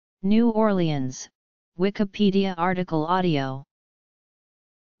New Orleans, Wikipedia article audio.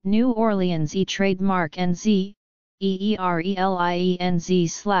 New Orleans trademark NZ, EERELIENZ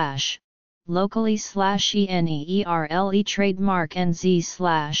 / locally /ENEERLE trademark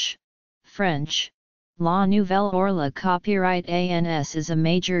NZ / French, La Nouvelle Orle copyright ANS is a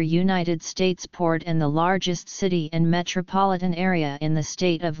major United States port and the largest city and metropolitan area in the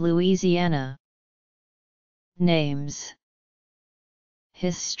state of Louisiana. Names.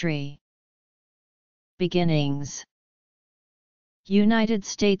 History. Beginnings. United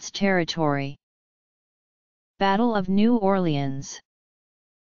States territory. Battle of New Orleans.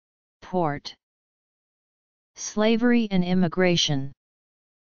 Port. Slavery and immigration.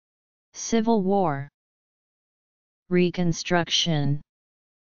 Civil War. Reconstruction.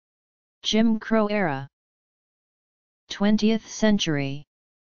 Jim Crow era. 20th century.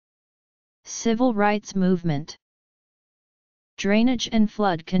 Civil rights movement. Drainage and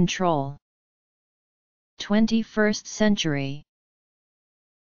flood control. 21st century.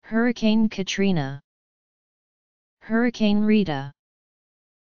 Hurricane Katrina. Hurricane Rita.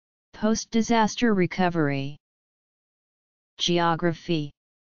 Post-disaster recovery. Geography.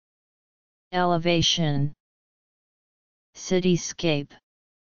 Elevation. Cityscape.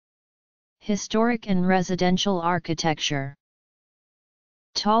 Historic and residential architecture.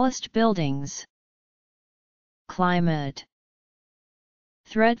 Tallest buildings. Climate.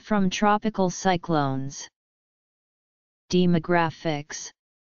 Threat from tropical cyclones. Demographics.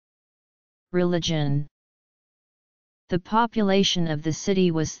 Religion. The population of the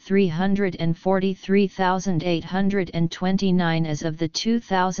city was 343,829 as of the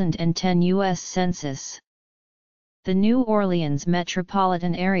 2010 U.S. Census. The New Orleans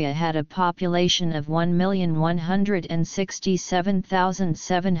metropolitan area had a population of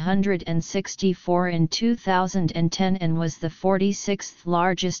 1,167,764 in 2010 and was the 46th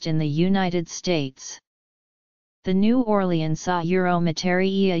largest in the United States. The New Orleans Euro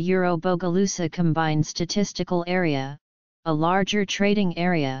Bogalusa combined statistical area, a larger trading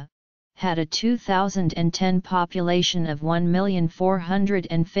area, had a 2010 population of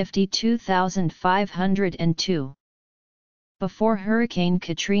 1,452,502. Before Hurricane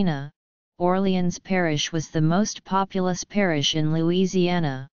Katrina, Orleans Parish was the most populous parish in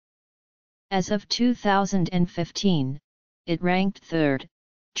Louisiana. As of 2015, it ranked third,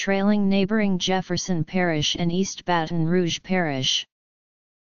 trailing neighboring Jefferson Parish and East Baton Rouge Parish.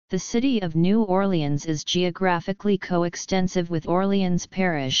 The city of New Orleans is geographically coextensive with Orleans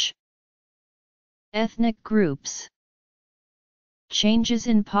Parish. Ethnic groups. Changes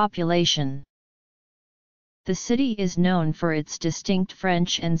in population. The city is known for its distinct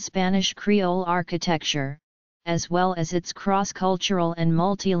French and Spanish Creole architecture, as well as its cross-cultural and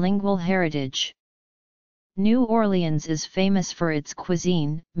multilingual heritage. New Orleans is famous for its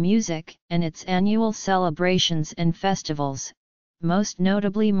cuisine, music, and its annual celebrations and festivals, most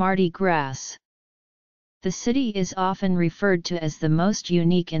notably Mardi Gras. The city is often referred to as the most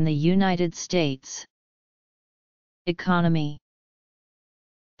unique in the United States. Economy.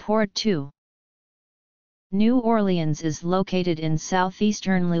 Port 2. New Orleans is located in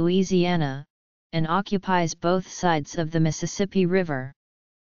southeastern Louisiana, and occupies both sides of the Mississippi River.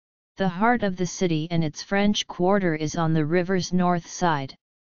 The heart of the city and its French Quarter is on the river's north side.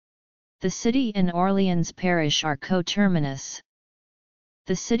 The city and Orleans Parish are coterminous.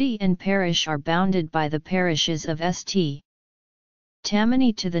 The city and parish are bounded by the parishes of St.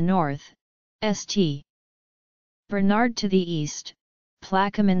 Tammany to the north, St. Bernard to the east,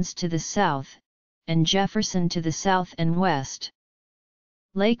 Plaquemines to the south, and Jefferson to the south and west.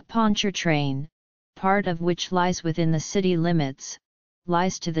 Lake Pontchartrain, part of which lies within the city limits,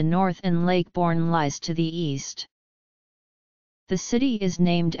 lies to the north and Lake Borgne lies to the east. The city is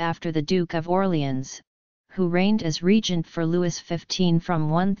named after the Duke of Orleans, who reigned as regent for Louis XV from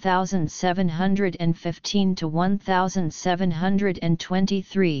 1715 to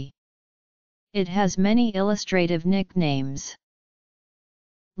 1723. It has many illustrative nicknames.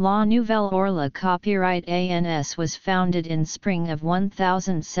 La Nouvelle Orle copyright ANS was founded in spring of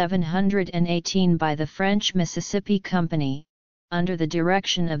 1718 by the French Mississippi Company, under the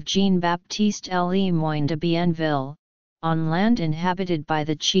direction of Jean-Baptiste Lemoyne de Bienville, on land inhabited by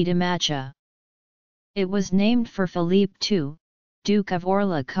the Chitimacha. It was named for Philippe II, Duke of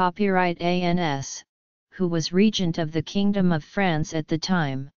Orle copyright ANS, who was regent of the Kingdom of France at the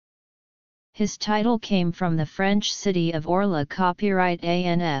time. His title came from the French city of Orle copyright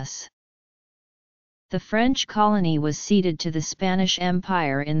ANS. The French colony was ceded to the Spanish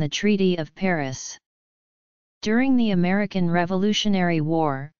Empire in the Treaty of Paris. During the American Revolutionary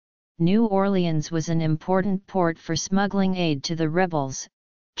War, New Orleans was an important port for smuggling aid to the rebels,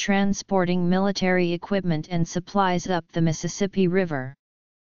 transporting military equipment and supplies up the Mississippi River.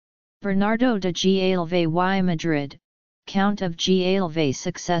 Bernardo de Galvez y Madrid, Count of Galvez,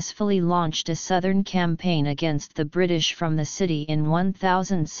 successfully launched a southern campaign against the British from the city in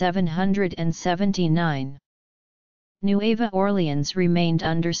 1779. Nueva Orleans remained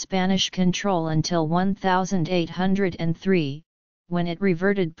under Spanish control until 1803, when it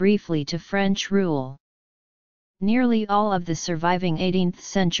reverted briefly to French rule. Nearly all of the surviving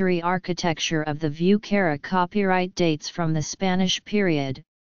 18th-century architecture of the Vieux Carré copyright dates from the Spanish period,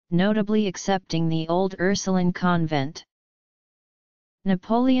 notably excepting the old Ursuline convent.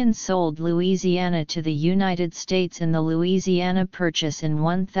 Napoleon sold Louisiana to the United States in the Louisiana Purchase in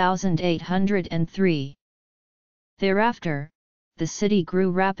 1803. Thereafter, the city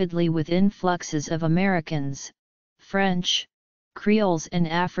grew rapidly with influxes of Americans, French, Creoles and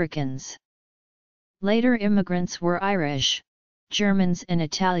Africans. Later immigrants were Irish, Germans and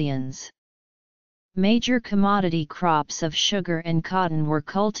Italians. Major commodity crops of sugar and cotton were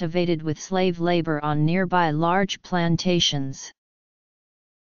cultivated with slave labor on nearby large plantations.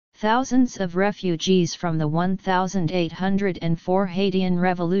 Thousands of refugees from the 1804 Haitian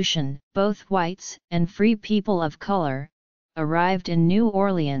Revolution, both whites and free people of color, arrived in New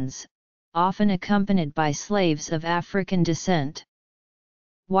Orleans, often accompanied by slaves of African descent.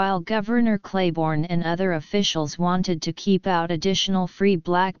 While Governor Claiborne and other officials wanted to keep out additional free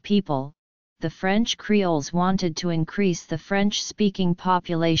black people, the French Creoles wanted to increase the French-speaking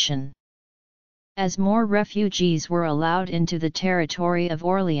population. As more refugees were allowed into the territory of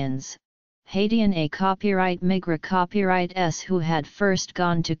Orleans, Haitian A copyright migra copyright S who had first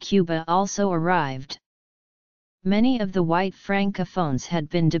gone to Cuba also arrived. Many of the white francophones had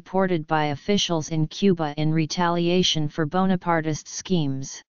been deported by officials in Cuba in retaliation for Bonapartist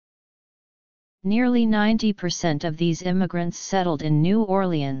schemes. Nearly 90% of these immigrants settled in New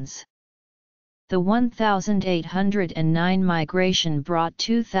Orleans. The 1809 migration brought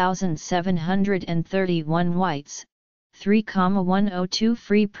 2,731 whites, 3,102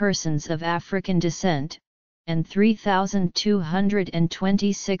 free persons of African descent, and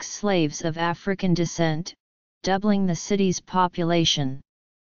 3,226 slaves of African descent, doubling the city's population.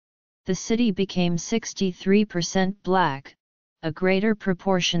 The city became 63% black, a greater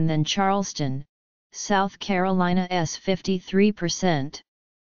proportion than Charleston, South Carolina's 53%.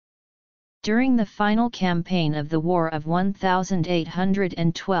 During the final campaign of the War of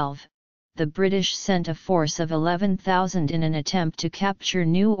 1812, the British sent a force of 11,000 in an attempt to capture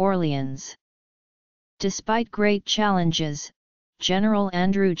New Orleans. Despite great challenges, General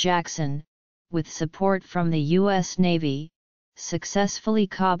Andrew Jackson, with support from the U.S. Navy, successfully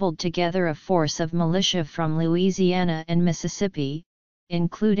cobbled together a force of militia from Louisiana and Mississippi,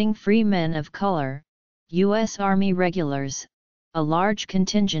 including free men of color, U.S. Army regulars, a large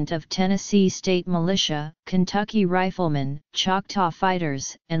contingent of Tennessee State Militia, Kentucky Riflemen, Choctaw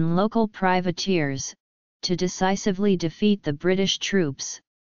fighters, and local privateers, to decisively defeat the British troops,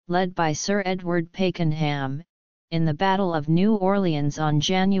 led by Sir Edward Pakenham, in the Battle of New Orleans on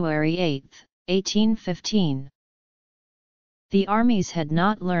January 8, 1815. The armies had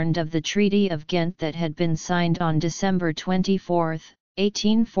not learned of the Treaty of Ghent that had been signed on December 24,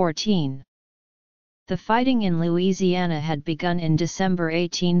 1814. The fighting in Louisiana had begun in December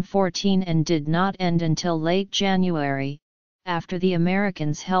 1814 and did not end until late January, after the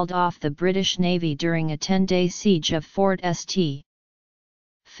Americans held off the British Navy during a 10-day siege of Fort St.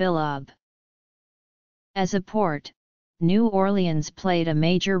 Philip. As a port, New Orleans played a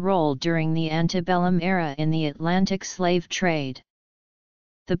major role during the antebellum era in the Atlantic slave trade.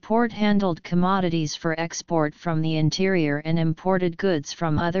 The port handled commodities for export from the interior and imported goods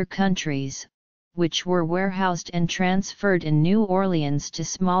from other countries, which were warehoused and transferred in New Orleans to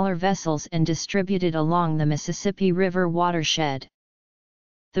smaller vessels and distributed along the Mississippi River watershed.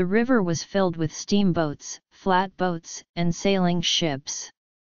 The river was filled with steamboats, flatboats, and sailing ships.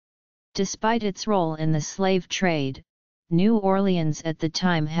 Despite its role in the slave trade, New Orleans at the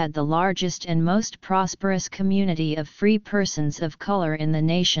time had the largest and most prosperous community of free persons of color in the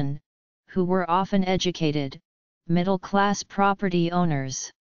nation, who were often educated, middle-class property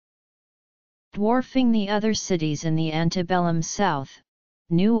owners. Dwarfing the other cities in the antebellum South,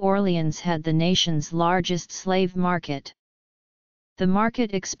 New Orleans had the nation's largest slave market. The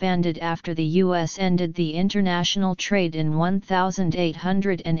market expanded after the U.S. ended the international trade in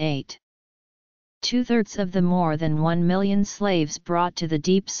 1808. Two-thirds of the more than 1 million slaves brought to the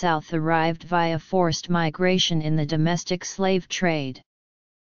Deep South arrived via forced migration in the domestic slave trade.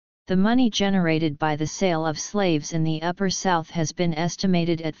 The money generated by the sale of slaves in the Upper South has been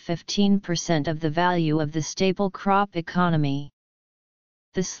estimated at 15% of the value of the staple crop economy.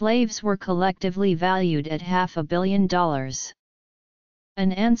 The slaves were collectively valued at $500 million.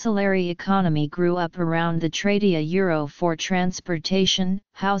 An ancillary economy grew up around the tradia euro for transportation,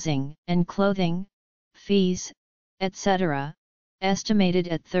 housing, and clothing, fees, etc., estimated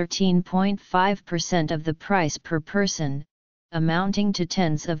at 13.5% of the price per person, amounting to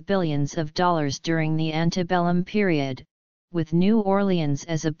tens of billions of dollars during the antebellum period, with New Orleans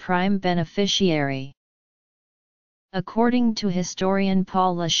as a prime beneficiary. According to historian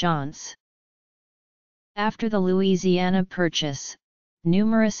Paul Lachance, after the Louisiana Purchase,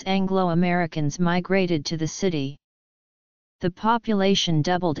 numerous Anglo-Americans migrated to the city. The population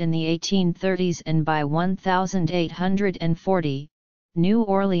doubled in the 1830s, and by 1840, New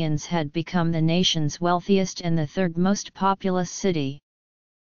Orleans had become the nation's wealthiest and the third most populous city.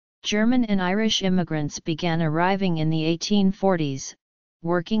 German and Irish immigrants began arriving in the 1840s,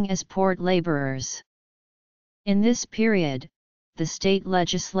 working as port laborers. In this period, the state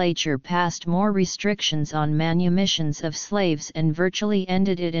legislature passed more restrictions on manumissions of slaves and virtually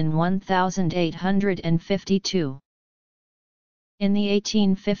ended it in 1852. In the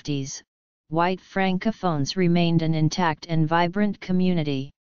 1850s, white Francophones remained an intact and vibrant community.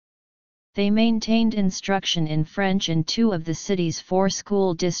 They maintained instruction in French in 2 of the city's 4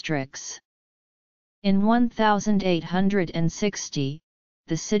 school districts. In 1860,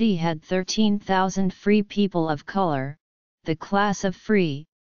 the city had 13,000 free people of color, the class of free,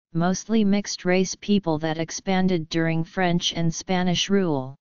 mostly mixed-race people that expanded during French and Spanish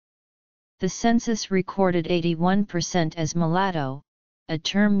rule. The census recorded 81% as mulatto, a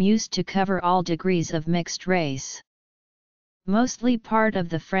term used to cover all degrees of mixed race. Mostly part of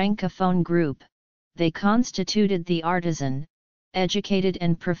the Francophone group, they constituted the artisan, educated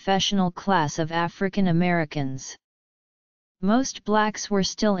and professional class of African Americans. Most blacks were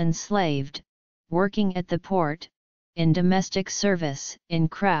still enslaved, working at the port, in domestic service, in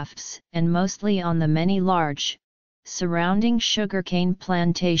crafts, and mostly on the many large, surrounding sugarcane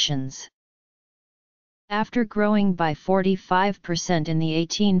plantations. After growing by 45% in the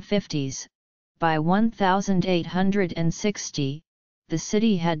 1850s, by 1860, the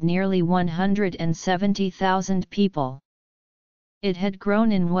city had nearly 170,000 people. It had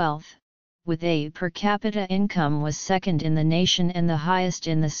grown in wealth, with a per capita income was second in the nation and the highest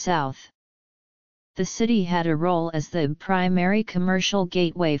in the South. The city had a role as the primary commercial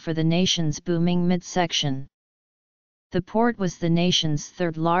gateway for the nation's booming midsection. The port was the nation's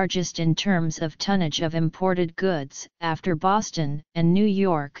third largest in terms of tonnage of imported goods, after Boston and New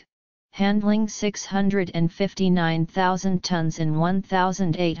York, handling 659,000 tons in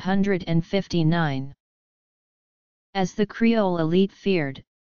 1859. As the Creole elite feared,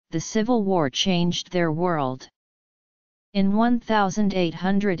 the Civil War changed their world. In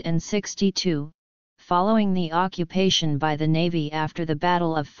 1862, following the occupation by the Navy after the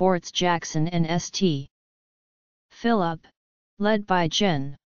Battle of Forts Jackson and St. Philip, led by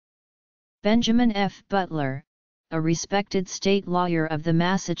Gen. Benjamin F. Butler, a respected state lawyer of the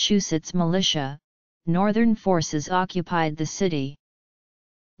Massachusetts militia, Northern forces occupied the city.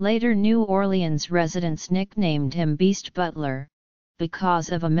 Later New Orleans residents nicknamed him Beast Butler, because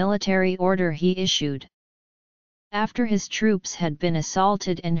of a military order he issued. After his troops had been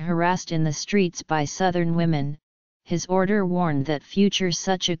assaulted and harassed in the streets by Southern women, his order warned that future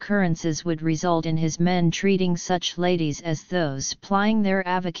such occurrences would result in his men treating such ladies as those plying their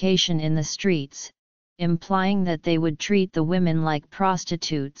avocation in the streets, implying that they would treat the women like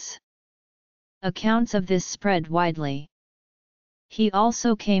prostitutes. Accounts of this spread widely. He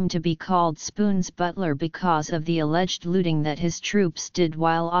also came to be called Spoons Butler because of the alleged looting that his troops did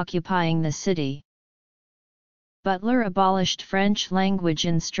while occupying the city. Butler abolished French language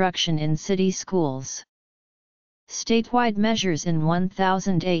instruction in city schools. Statewide measures in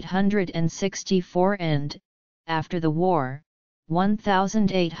 1864 and, after the war,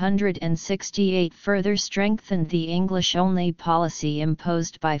 1868 further strengthened the English-only policy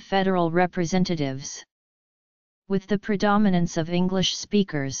imposed by federal representatives. With the predominance of English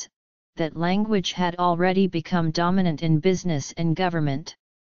speakers, that language had already become dominant in business and government.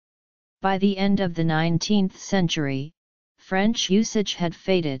 By the end of the 19th century, French usage had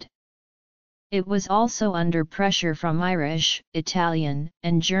faded. It was also under pressure from Irish, Italian,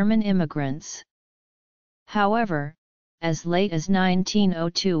 and German immigrants. However, as late as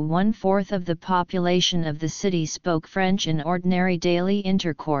 1902 1/4 of the population of the city spoke French in ordinary daily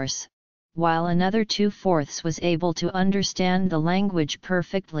intercourse, while another 2/4 was able to understand the language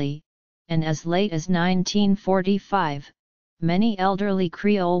perfectly, and as late as 1945, many elderly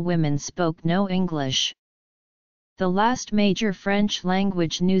Creole women spoke no English. The last major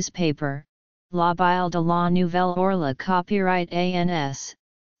French-language newspaper, La Bille de la Nouvelle Orle copyright ANS,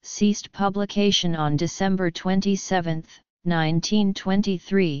 ceased publication on December 27,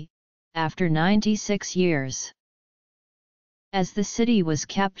 1923, after 96 years. As the city was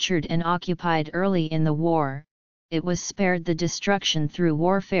captured and occupied early in the war, it was spared the destruction through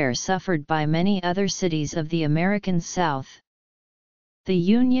warfare suffered by many other cities of the American South. The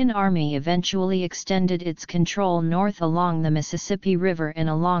Union Army eventually extended its control north along the Mississippi River and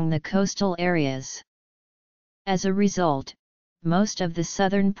along the coastal areas. As a result, most of the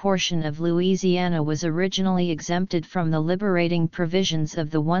southern portion of Louisiana was originally exempted from the liberating provisions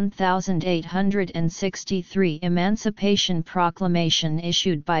of the 1863 Emancipation Proclamation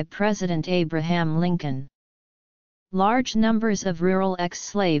issued by President Abraham Lincoln. Large numbers of rural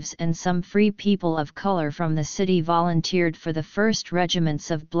ex-slaves and some free people of color from the city volunteered for the first regiments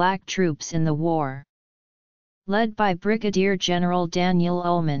of black troops in the war. Led by Brigadier General Daniel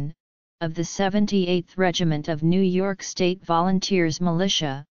Ullman, of the 78th Regiment of New York State Volunteers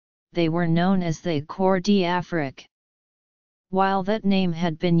Militia, they were known as the Corps d'Afrique. While that name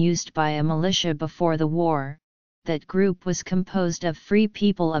had been used by a militia before the war, that group was composed of free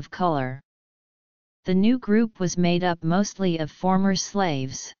people of color. The new group was made up mostly of former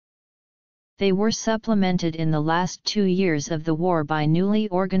slaves. They were supplemented in the last 2 years of the war by newly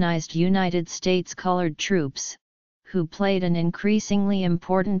organized United States colored troops, who played an increasingly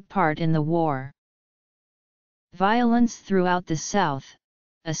important part in the war. Violence throughout the South,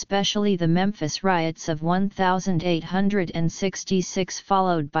 especially the Memphis riots of 1866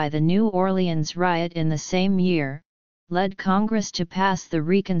 followed by the New Orleans riot in the same year, led Congress to pass the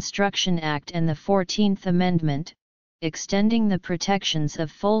Reconstruction Act and the 14th Amendment, extending the protections of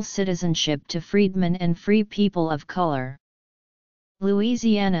full citizenship to freedmen and free people of color.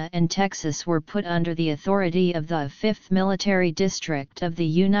 Louisiana and Texas were put under the authority of the 5th Military District of the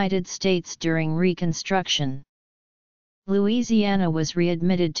United States during Reconstruction. Louisiana was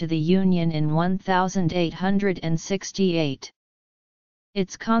readmitted to the Union in 1868.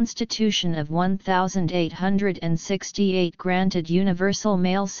 Its Constitution of 1868 granted universal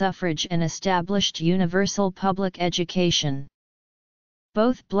male suffrage and established universal public education.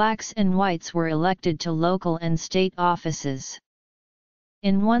 Both blacks and whites were elected to local and state offices.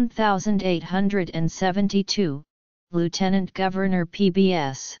 In 1872, Lieutenant Governor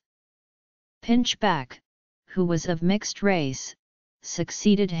P.B.S. Pinchback, who was of mixed race,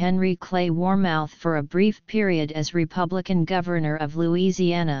 succeeded Henry Clay Warmouth for a brief period as Republican governor of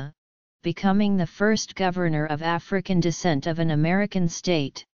Louisiana, becoming the first governor of African descent of an American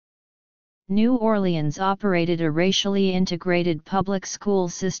state. New Orleans operated a racially integrated public school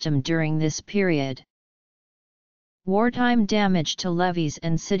system during this period. Wartime damage to levees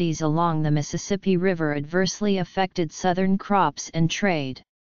and cities along the Mississippi River adversely affected Southern crops and trade.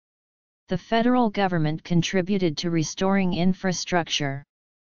 The federal government contributed to restoring infrastructure.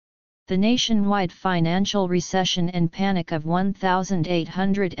 The nationwide financial recession and panic of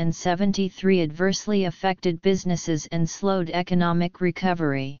 1873 adversely affected businesses and slowed economic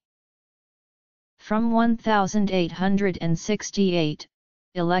recovery. From 1868,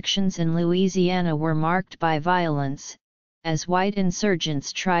 elections in Louisiana were marked by violence, as white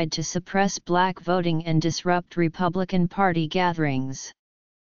insurgents tried to suppress black voting and disrupt Republican Party gatherings.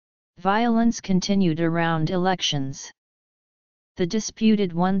 Violence continued around elections. The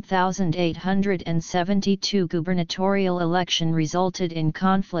disputed 1872 gubernatorial election resulted in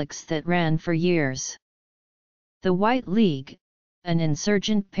conflicts that ran for years. The White League, an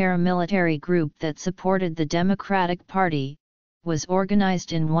insurgent paramilitary group that supported the Democratic Party, was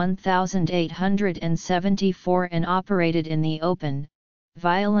organized in 1874 and operated in the open,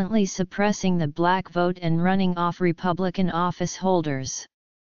 violently suppressing the black vote and running off Republican office holders.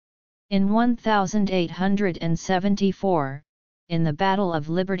 In 1874, in the Battle of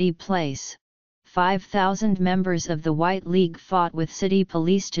Liberty Place, 5,000 members of the White League fought with city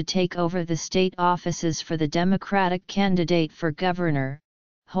police to take over the state offices for the Democratic candidate for governor,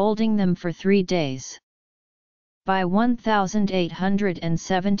 holding them for 3 days. By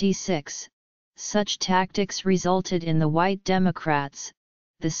 1876, such tactics resulted in the white Democrats,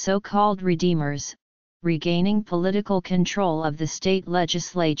 the so-called Redeemers, regaining political control of the state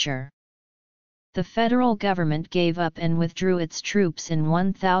legislature. The federal government gave up and withdrew its troops in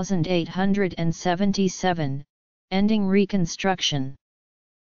 1877, ending Reconstruction.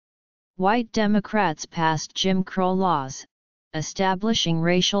 White Democrats passed Jim Crow laws, establishing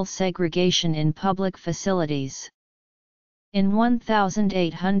racial segregation in public facilities. In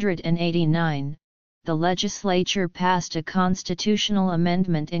 1889, the legislature passed a constitutional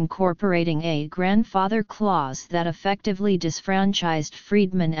amendment incorporating a grandfather clause that effectively disfranchised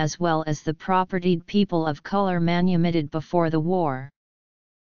freedmen as well as the propertied people of color manumitted before the war.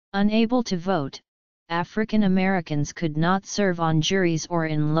 Unable to vote, African Americans could not serve on juries or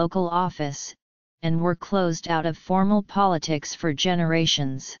in local office, and were closed out of formal politics for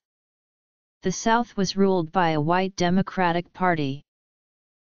generations. The South was ruled by a white Democratic Party.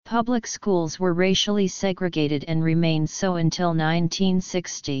 Public schools were racially segregated and remained so until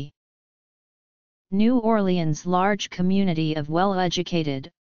 1960. New Orleans' large community of well-educated,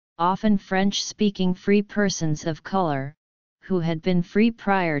 often French-speaking free persons of color, who had been free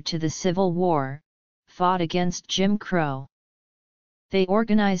prior to the Civil War, fought against Jim Crow. They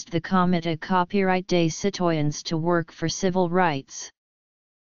organized the Comité Copyright des Citoyens to work for civil rights.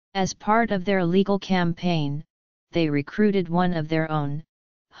 As part of their legal campaign, they recruited one of their own,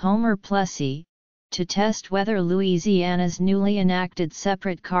 Homer Plessy, to test whether Louisiana's newly enacted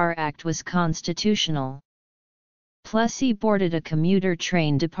Separate Car Act was constitutional. Plessy boarded a commuter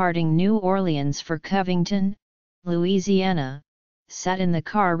train departing New Orleans for Covington, Louisiana, sat in the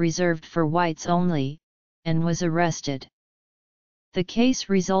car reserved for whites only, and was arrested. The case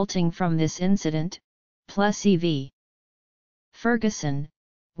resulting from this incident, Plessy v. Ferguson,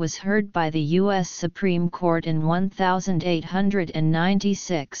 was heard by the U.S. Supreme Court in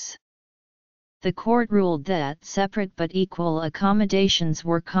 1896. The court ruled that separate but equal accommodations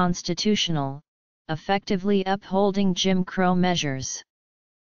were constitutional, effectively upholding Jim Crow measures.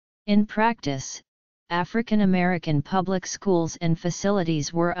 In practice, African American public schools and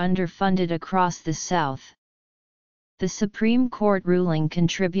facilities were underfunded across the South. The Supreme Court ruling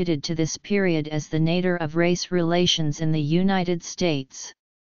contributed to this period as the nadir of race relations in the United States.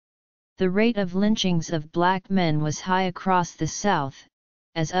 The rate of lynchings of black men was high across the South,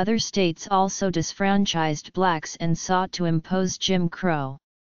 as other states also disfranchised blacks and sought to impose Jim Crow.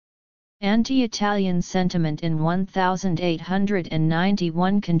 Anti-Italian sentiment in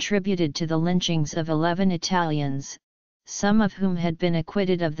 1891 contributed to the lynchings of 11 Italians, some of whom had been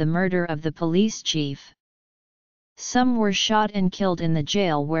acquitted of the murder of the police chief. Some were shot and killed in the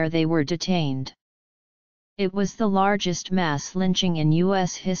jail where they were detained. It was the largest mass lynching in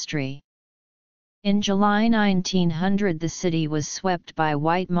U.S. history. In July 1900 the city was swept by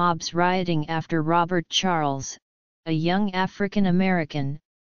white mobs rioting after Robert Charles, a young African American,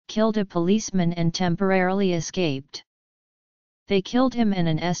 killed a policeman and temporarily escaped. They killed him and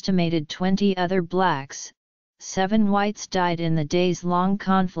an estimated 20 other blacks. 7 whites died in the days-long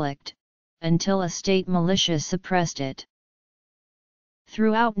conflict, until a state militia suppressed it.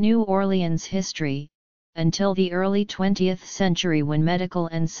 Throughout New Orleans history, until the early 20th century when medical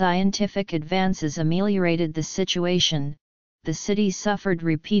and scientific advances ameliorated the situation, the city suffered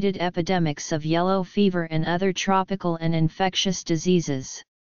repeated epidemics of yellow fever and other tropical and infectious diseases.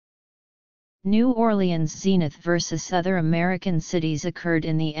 New Orleans' zenith versus other American cities occurred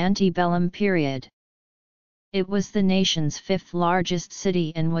in the antebellum period. It was the nation's 5th largest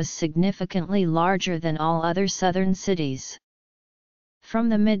city and was significantly larger than all other southern cities. From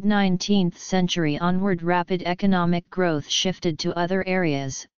the mid-19th century onward rapid economic growth shifted to other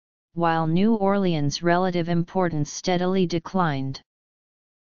areas, while New Orleans' relative importance steadily declined.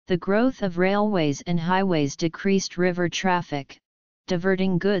 The growth of railways and highways decreased river traffic,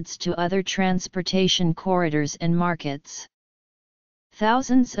 diverting goods to other transportation corridors and markets.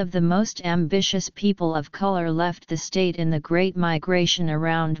 Thousands of the most ambitious people of color left the state in the Great Migration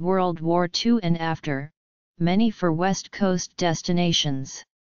around World War II and after, many for West Coast destinations.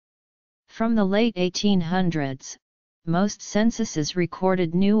 From the late 1800s, most censuses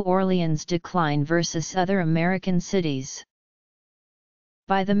recorded New Orleans' decline versus other American cities.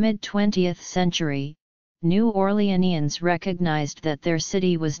 By the mid-20th century, New Orleanians recognized that their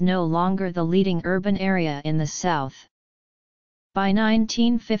city was no longer the leading urban area in the South. By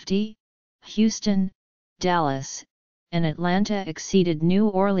 1950, Houston, Dallas, and Atlanta exceeded New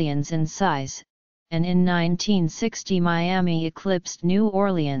Orleans in size, and in 1960 Miami eclipsed New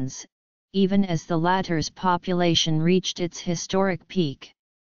Orleans, even as the latter's population reached its historic peak.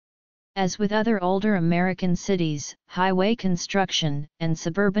 As with other older American cities, highway construction and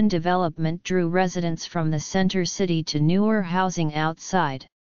suburban development drew residents from the center city to newer housing outside.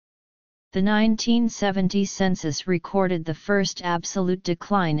 The 1970 census recorded the first absolute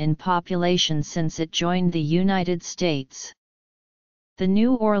decline in population since it joined the United States. The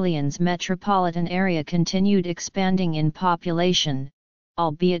New Orleans metropolitan area continued expanding in population,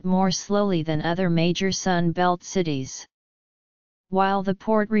 albeit more slowly than other major Sun Belt cities. While the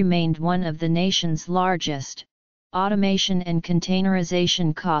port remained one of the nation's largest, automation and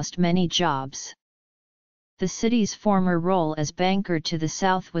containerization cost many jobs. The city's former role as banker to the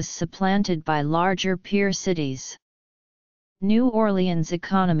south was supplanted by larger peer cities. New Orleans'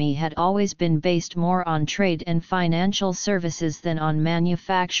 economy had always been based more on trade and financial services than on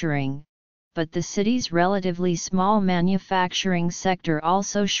manufacturing, but the city's relatively small manufacturing sector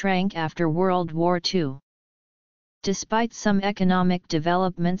also shrank after World War II. Despite some economic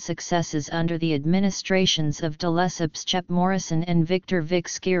development successes under the administrations of de Lesseps Morrison and Victor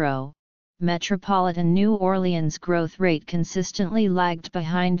Vixquiro, metropolitan New Orleans' growth rate consistently lagged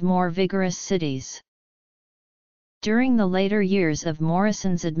behind more vigorous cities. During the later years of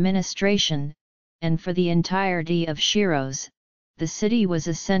Morrison's administration, and for the entirety of Chiro's, the city was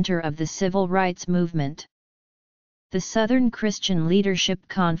a center of the civil rights movement. The Southern Christian Leadership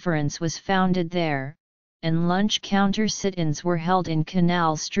Conference was founded there, and lunch counter sit-ins were held in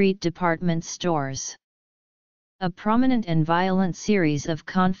Canal Street department stores. A prominent and violent series of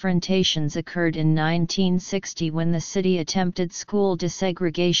confrontations occurred in 1960 when the city attempted school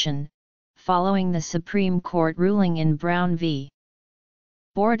desegregation, following the Supreme Court ruling in Brown v.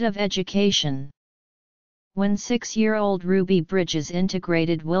 Board of Education. When 6-year-old Ruby Bridges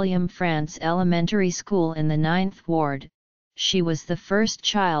integrated William Frantz Elementary School in the 9th Ward, she was the first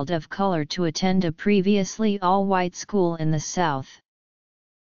child of color to attend a previously all-white school in the South.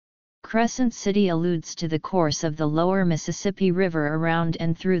 Crescent City alludes to the course of the lower Mississippi River around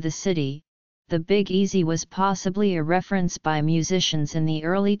and through the city. The Big Easy was possibly a reference by musicians in the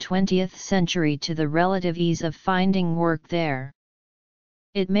early 20th century to the relative ease of finding work there.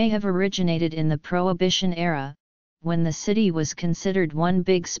 It may have originated in the Prohibition era, when the city was considered one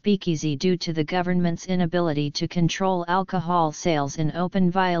big speakeasy due to the government's inability to control alcohol sales in open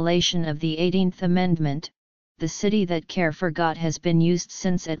violation of the 18th Amendment. The city that care forgot has been used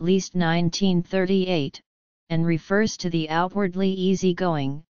since at least 1938, and refers to the outwardly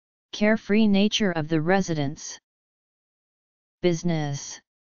easygoing, carefree nature of the residents. Business.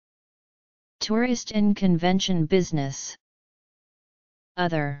 Tourist and convention business.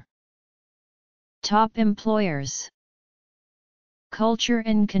 Other. Top employers. Culture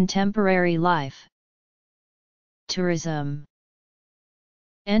and contemporary life. Tourism.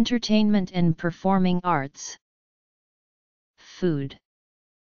 Entertainment and performing arts. Food.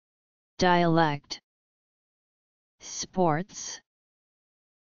 Dialect. Sports.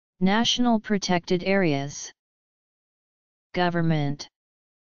 National protected areas. Government.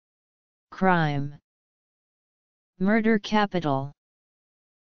 Crime. Murder capital.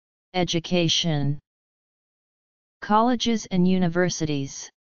 Education. Colleges and universities.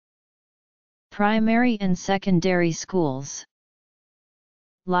 Primary and secondary schools.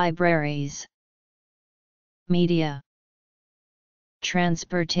 Libraries. Media.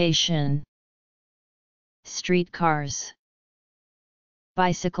 Transportation. Streetcars.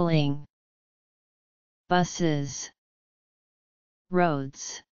 Bicycling. Buses.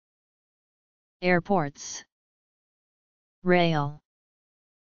 Roads. Airports. Rail.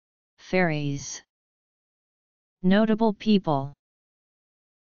 Ferries. Notable people.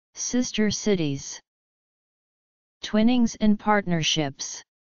 Sister cities. Twinnings and partnerships.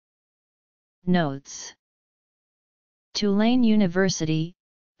 Notes. Tulane University,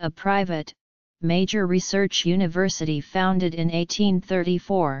 a private, major research university founded in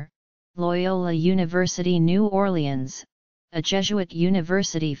 1834, Loyola University New Orleans, a Jesuit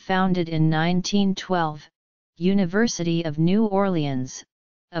university founded in 1912, University of New Orleans,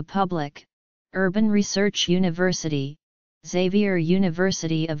 a public, urban research university, Xavier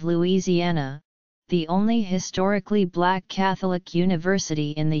University of Louisiana, the only historically black Catholic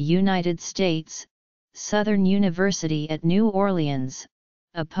university in the United States, Southern University at New Orleans,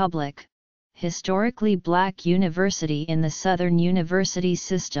 a public, historically black university in the Southern University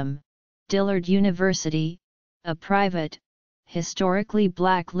system, Dillard University, a private, historically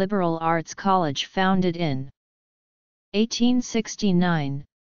black liberal arts college founded in 1869,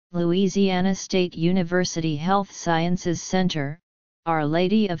 Louisiana State University Health Sciences Center, Our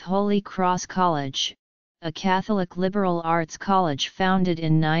Lady of Holy Cross College, a Catholic liberal arts college founded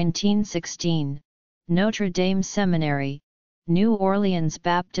in 1916, Notre Dame Seminary, New Orleans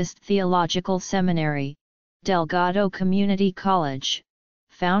Baptist Theological Seminary, Delgado Community College,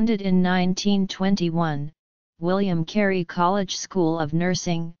 founded in 1921, William Carey College School of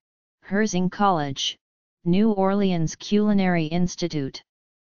Nursing, Herzing College, New Orleans Culinary Institute.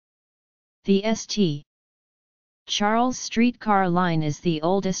 The St. Charles streetcar line is the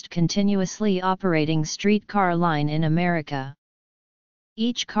oldest continuously operating streetcar line in America.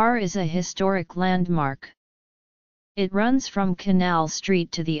 Each car is a historic landmark. It runs from Canal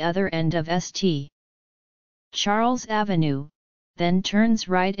Street to the other end of St. Charles Avenue, then turns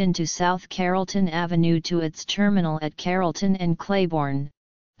right into South Carrollton Avenue to its terminal at Carrollton and Claiborne,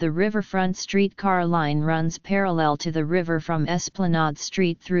 the riverfront streetcar line runs parallel to the river from Esplanade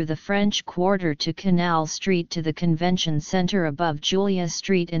Street through the French Quarter to Canal Street to the Convention Center above Julia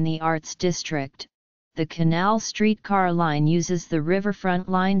Street in the Arts District. The Canal streetcar line uses the riverfront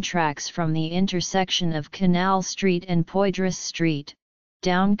line tracks from the intersection of Canal Street and Poydras Street,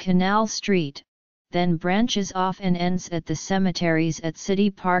 down Canal Street, then branches off and ends at the cemeteries at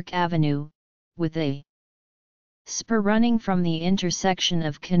City Park Avenue, with a spur running from the intersection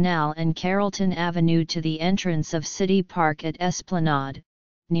of Canal and Carrollton Avenue to the entrance of City Park at Esplanade,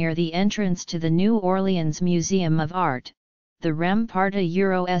 near the entrance to the New Orleans Museum of Art, the Ramparta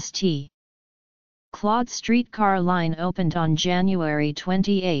Euro St. Claude streetcar line opened on January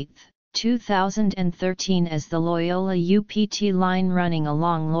 28, 2013 as the Loyola UPT line running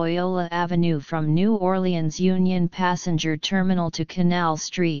along Loyola Avenue from New Orleans Union Passenger Terminal to Canal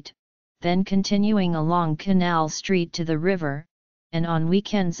Street, then continuing along Canal Street to the river, and on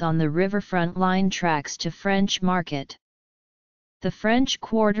weekends on the riverfront line tracks to French Market. The French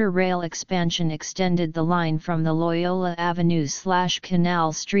Quarter rail expansion extended the line from the Loyola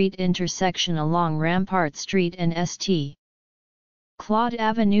Avenue/Canal Street intersection along Rampart Street and St. Claude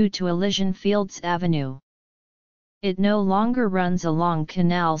Avenue to Elysian Fields Avenue. It no longer runs along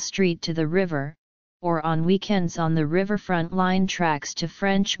Canal Street to the river, or on weekends on the riverfront line tracks to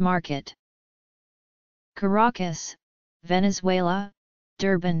French Market. Caracas, Venezuela,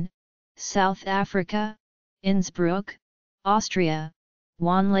 Durban, South Africa, Innsbruck, Austria,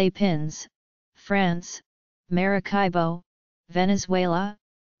 Juan Les Pins, France, Maracaibo, Venezuela,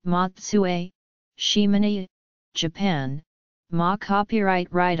 Matsue, Shimane, Japan, Ma Copyright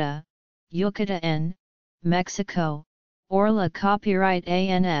Rida, Yucatan, Mexico, Orla Copyright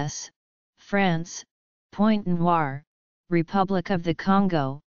ANS, France, Pointe Noire, Republic of the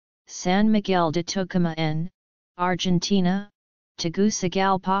Congo, San Miguel de Tucumán, Argentina,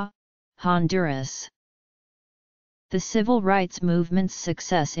 Tegucigalpa, Honduras. The civil rights movement's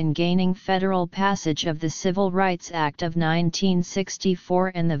success in gaining federal passage of the Civil Rights Act of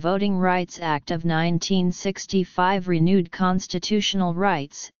 1964 and the Voting Rights Act of 1965 renewed constitutional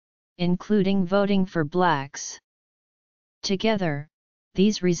rights, including voting for blacks. Together,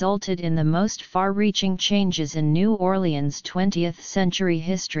 these resulted in the most far-reaching changes in New Orleans' 20th-century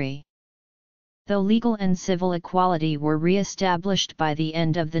history. Though legal and civil equality were re-established by the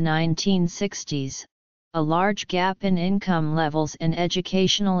end of the 1960s, a large gap in income levels and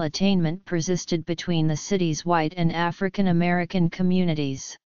educational attainment persisted between the city's white and African American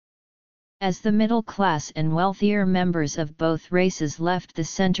communities. As the middle class and wealthier members of both races left the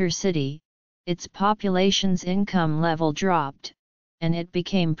center city, its population's income level dropped, and it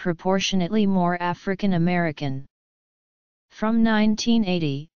became proportionately more African American. From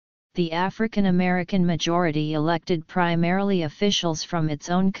 1980, the African American majority elected primarily officials from its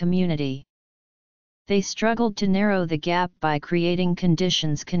own community. They struggled to narrow the gap by creating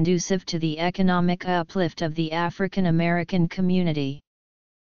conditions conducive to the economic uplift of the African American community.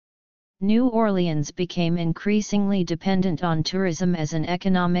 New Orleans became increasingly dependent on tourism as an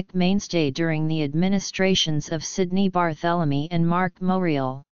economic mainstay during the administrations of Sidney Barthélemy and Marc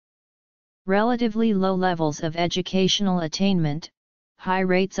Morial. Relatively low levels of educational attainment, high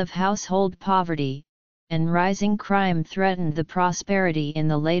rates of household poverty, and rising crime threatened the prosperity in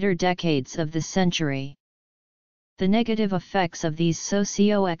the later decades of the century. The negative effects of these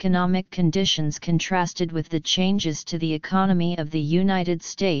socio-economic conditions contrasted with the changes to the economy of the United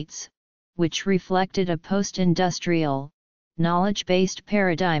States, which reflected a post-industrial, knowledge-based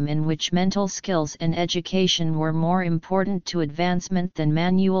paradigm in which mental skills and education were more important to advancement than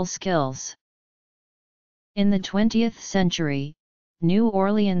manual skills. In the 20th century, New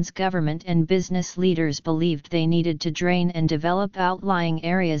Orleans government and business leaders believed they needed to drain and develop outlying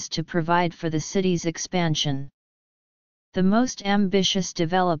areas to provide for the city's expansion. The most ambitious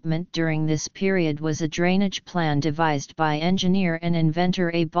development during this period was a drainage plan devised by engineer and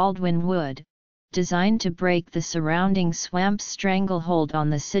inventor A. Baldwin Wood, designed to break the surrounding swamp's stranglehold on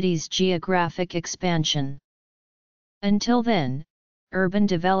the city's geographic expansion. Until then, urban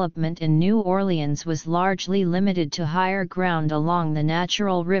development in New Orleans was largely limited to higher ground along the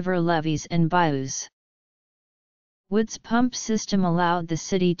natural river levees and bayous. Wood's pump system allowed the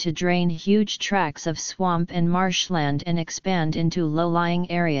city to drain huge tracts of swamp and marshland and expand into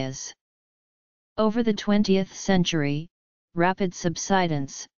low-lying areas. Over the 20th century, rapid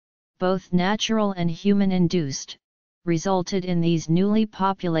subsidence, both natural and human-induced, resulted in these newly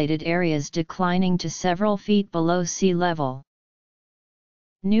populated areas declining to several feet below sea level.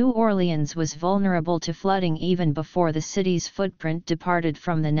 New Orleans was vulnerable to flooding even before the city's footprint departed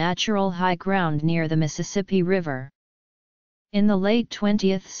from the natural high ground near the Mississippi River. In the late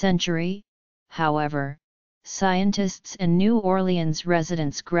 20th century, however, scientists and New Orleans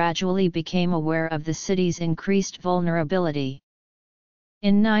residents gradually became aware of the city's increased vulnerability.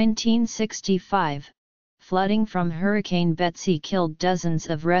 In 1965, flooding from Hurricane Betsy killed dozens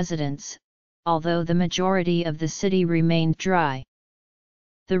of residents, although the majority of the city remained dry.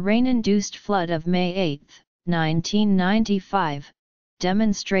 The rain-induced flood of May 8, 1995,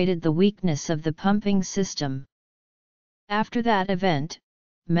 demonstrated the weakness of the pumping system. After that event,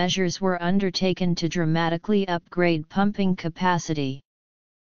 measures were undertaken to dramatically upgrade pumping capacity.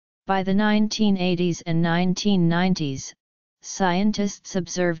 By the 1980s and 1990s, scientists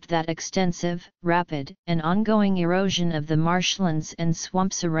observed that extensive, rapid, and ongoing erosion of the marshlands and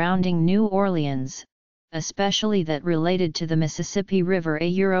swamp surrounding New Orleans, especially that related to the Mississippi River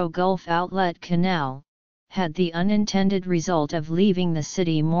Gulf Outlet Canal, had the unintended result of leaving the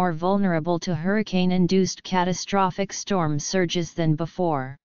city more vulnerable to hurricane-induced catastrophic storm surges than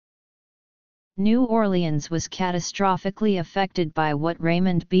before. New Orleans was catastrophically affected by what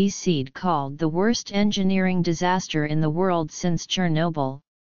Raymond B. Seed called the worst engineering disaster in the world since Chernobyl,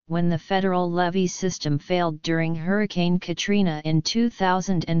 when the federal levee system failed during Hurricane Katrina in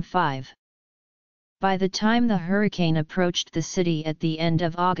 2005. By the time the hurricane approached the city at the end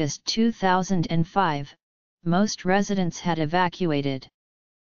of August 2005, most residents had evacuated.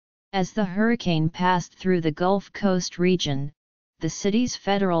 As the hurricane passed through the Gulf Coast region, the city's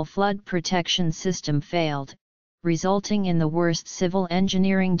federal flood protection system failed, resulting in the worst civil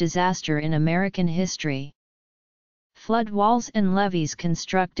engineering disaster in American history. Flood walls and levees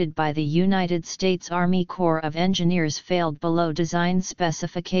constructed by the United States Army Corps of Engineers failed below design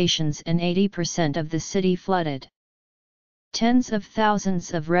specifications and 80% of the city flooded. Tens of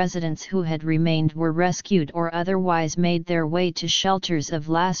thousands of residents who had remained were rescued or otherwise made their way to shelters of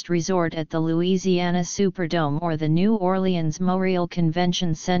last resort at the Louisiana Superdome or the New Orleans Memorial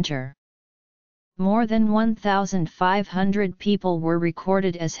Convention Center. More than 1,500 people were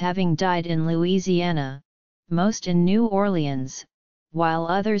recorded as having died in Louisiana, most in New Orleans, while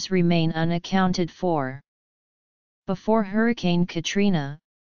others remain unaccounted for. Before Hurricane Katrina,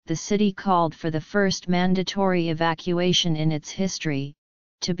 the city called for the first mandatory evacuation in its history,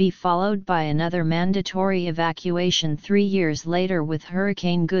 to be followed by another mandatory evacuation 3 years later with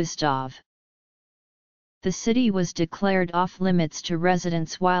Hurricane Gustav. The city was declared off-limits to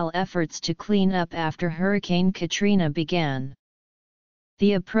residents while efforts to clean up after Hurricane Katrina began.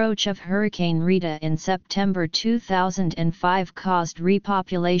 The approach of Hurricane Rita in September 2005 caused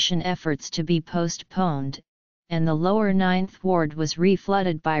repopulation efforts to be postponed, and the lower Ninth Ward was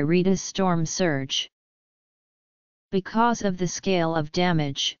re-flooded by Rita's storm surge. Because of the scale of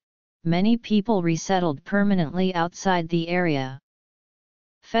damage, many people resettled permanently outside the area.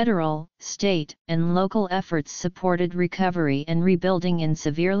 Federal, state, and local efforts supported recovery and rebuilding in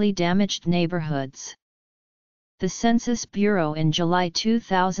severely damaged neighborhoods. The Census Bureau in July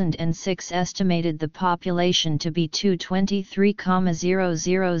 2006 estimated the population to be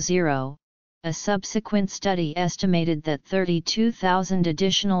 223,000. A subsequent study estimated that 32,000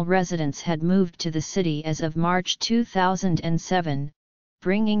 additional residents had moved to the city as of March 2007,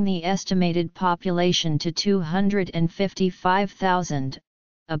 bringing the estimated population to 255,000,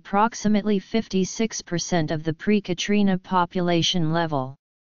 approximately 56% of the pre-Katrina population level.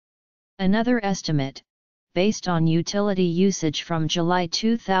 Another estimate, based on utility usage from July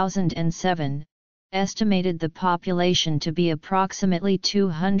 2007, estimated the population to be approximately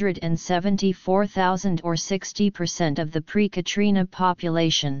 274,000 or 60% of the pre-Katrina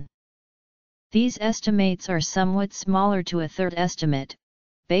population. These estimates are somewhat smaller to a third estimate,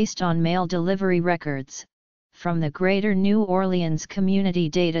 based on mail delivery records, from the Greater New Orleans Community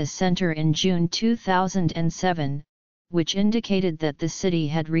Data Center in June 2007, which indicated that the city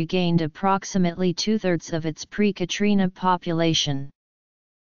had regained approximately two-thirds of its pre-Katrina population.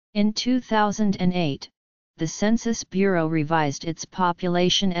 In 2008, the Census Bureau revised its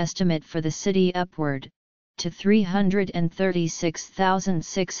population estimate for the city upward, to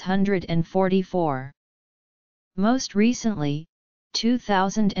 336,644. Most recently,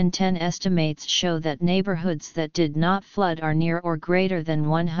 2010 estimates show that neighborhoods that did not flood are near or greater than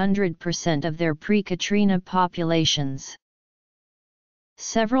 100% of their pre-Katrina populations.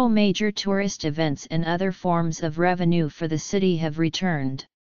 Several major tourist events and other forms of revenue for the city have returned.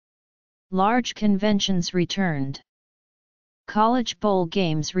 Large conventions returned. College bowl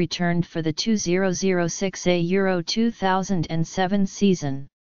games returned for the 2006 Euro 2007 season.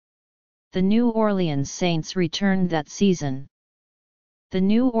 The New Orleans Saints returned that season. The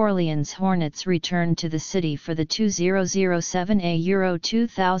New Orleans Hornets returned to the city for the 2007 Euro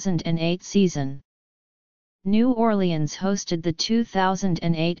 2008 season. New Orleans hosted the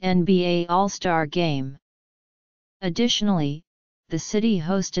 2008 NBA All-Star Game. Additionally, the city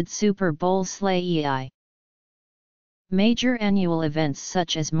hosted Super Bowl LXVI. Major annual events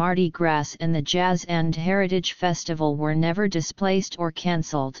such as Mardi Gras and the Jazz and Heritage Festival were never displaced or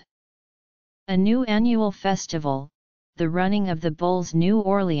cancelled. A new annual festival, the Running of the Bulls New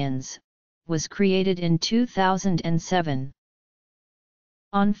Orleans, was created in 2007.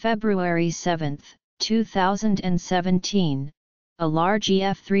 On February 7, 2017, a large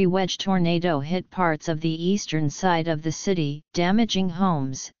EF3 wedge tornado hit parts of the eastern side of the city, damaging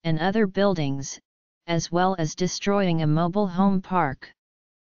homes and other buildings, as well as destroying a mobile home park.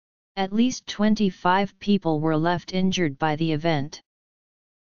 At least 25 people were left injured by the event.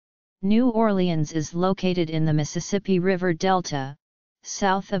 New Orleans is located in the Mississippi River Delta,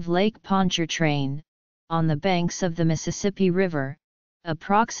 south of Lake Pontchartrain, on the banks of the Mississippi River,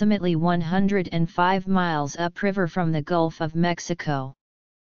 approximately 105 miles upriver from the Gulf of Mexico.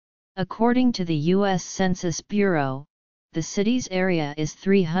 According to the U.S. Census Bureau, the city's area is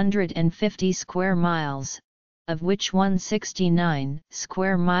 350 square miles, of which 169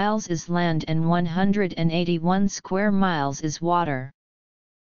 square miles is land and 181 square miles is water.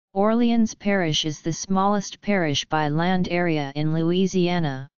 Orleans Parish is the smallest parish by land area in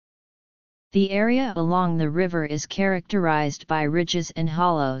Louisiana. The area along the river is characterized by ridges and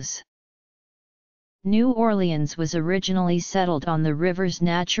hollows. New Orleans was originally settled on the river's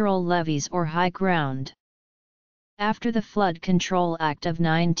natural levees or high ground. After the Flood Control Act of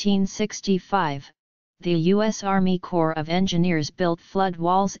 1965, the U.S. Army Corps of Engineers built flood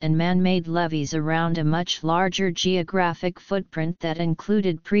walls and man-made levees around a much larger geographic footprint that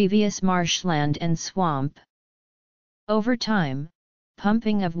included previous marshland and swamp. Over time,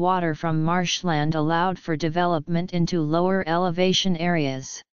 pumping of water from marshland allowed for development into lower elevation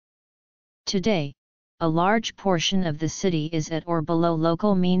areas. Today, a large portion of the city is at or below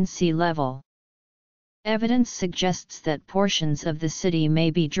local mean sea level. Evidence suggests that portions of the city may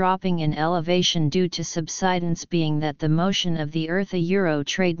be dropping in elevation due to subsidence, being that the motion of the Earth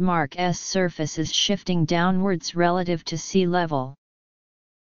trademark's surface is shifting downwards relative to sea level.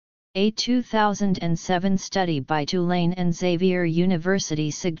 A 2007 study by Tulane and Xavier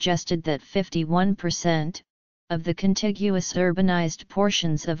University suggested that 51% of the contiguous urbanized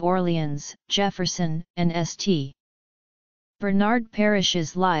portions of Orleans, Jefferson, and St. Bernard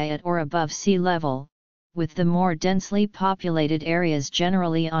parishes lie at or above sea level, with the more densely populated areas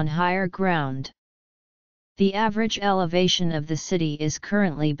generally on higher ground. The average elevation of the city is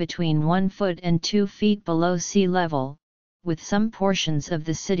currently between 1 foot and 2 feet below sea level, with some portions of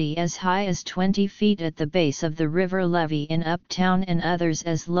the city as high as 20 feet at the base of the river levee in Uptown and others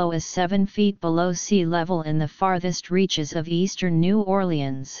as low as 7 feet below sea level in the farthest reaches of eastern New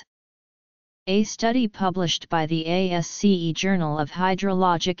Orleans. A study published by the ASCE Journal of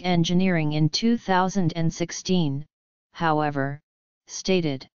Hydrologic Engineering in 2016, however,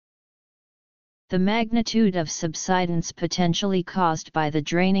 stated, "The magnitude of subsidence potentially caused by the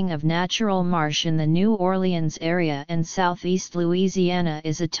draining of natural marsh in the New Orleans area and southeast Louisiana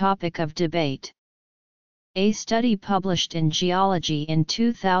is a topic of debate." A study published in Geology in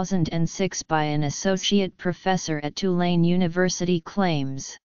 2006 by an associate professor at Tulane University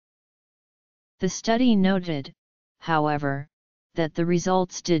claims. The study noted, however, that the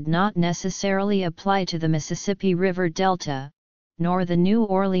results did not necessarily apply to the Mississippi River Delta, nor the New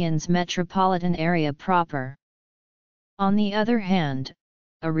Orleans metropolitan area proper. On the other hand,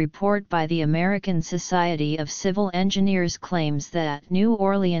 a report by the American Society of Civil Engineers claims that New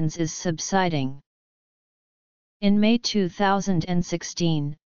Orleans is subsiding. In May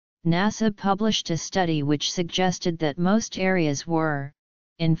 2016, NASA published a study which suggested that most areas were,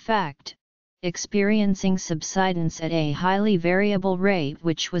 in fact, experiencing subsidence at a highly variable rate,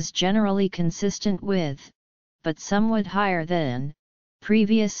 which was generally consistent with, but somewhat higher than,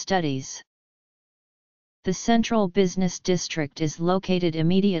 previous studies. The Central Business District is located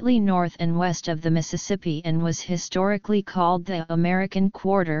immediately north and west of the Mississippi and was historically called the American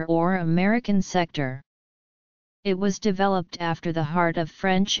Quarter or American Sector. It was developed after the heart of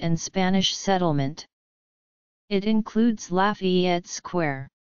French and Spanish settlement. It includes Lafayette Square.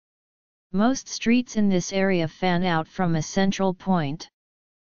 Most streets in this area fan out from a central point.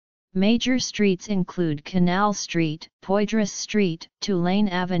 Major streets include Canal Street, Poydras Street, Tulane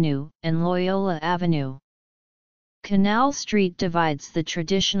Avenue, and Loyola Avenue. Canal Street divides the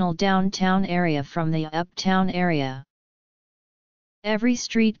traditional downtown area from the uptown area. Every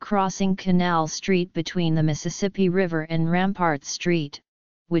street crossing Canal Street between the Mississippi River and Rampart Street,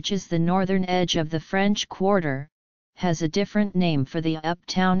 which is the northern edge of the French Quarter, has a different name for the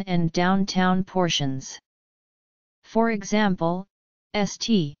uptown and downtown portions. For example,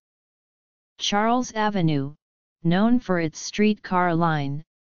 St. Charles Avenue, known for its streetcar line,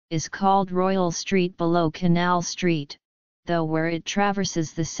 is called Royal Street below Canal Street, though where it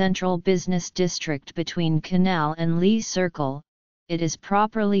traverses the central business district between Canal and Lee Circle, it is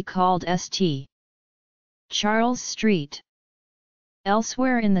properly called St. Charles Street.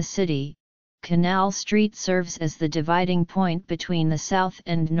 Elsewhere in the city, Canal Street serves as the dividing point between the south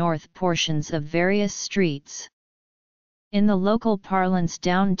and north portions of various streets. In the local parlance,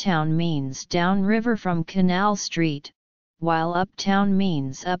 downtown means downriver from Canal Street, while uptown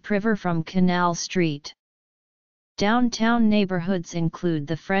means upriver from Canal Street. Downtown neighborhoods include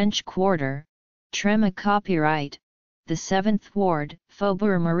the French Quarter, Trema Copyright, the 7th Ward,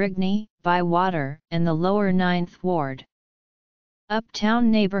 Faubourg Marigny, Bywater, and the Lower 9th Ward.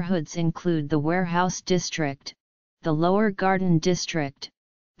 Uptown neighborhoods include the Warehouse District, the Lower Garden District,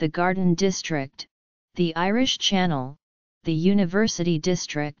 the Garden District, the Irish Channel, the University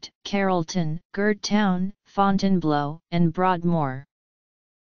District, Carrollton, Girdtown, Fontainebleau, and Broadmoor.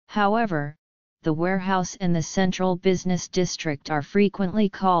 However, the Warehouse and the Central Business District are frequently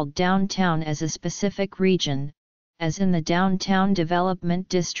called downtown as a specific region, as in the Downtown Development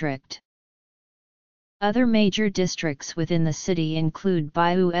District. Other major districts within the city include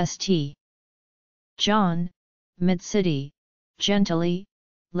Bayou St. John, Mid-City, Gentilly,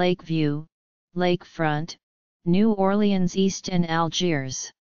 Lakeview, Lakefront, New Orleans East and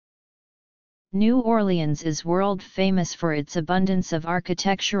Algiers. New Orleans is world famous for its abundance of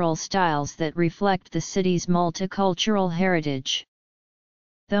architectural styles that reflect the city's multicultural heritage.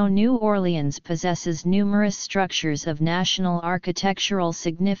 Though New Orleans possesses numerous structures of national architectural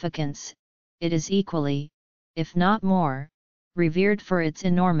significance, it is equally, if not more, revered for its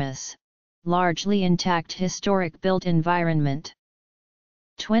enormous, largely intact historic built environment.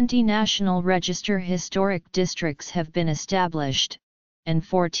 20 National Register historic districts have been established, and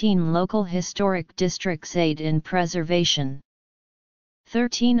 14 local historic districts aid in preservation.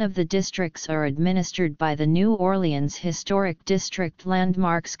 13 of the districts are administered by the New Orleans Historic District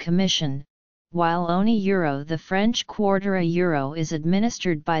Landmarks Commission, while only the French Quarter is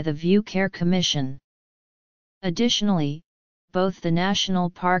administered by the View Care Commission. Additionally, both the National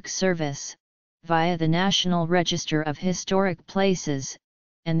Park Service, via the National Register of Historic Places,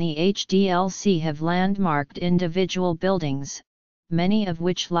 and the HDLC have landmarked individual buildings, many of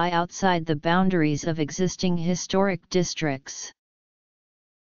which lie outside the boundaries of existing historic districts.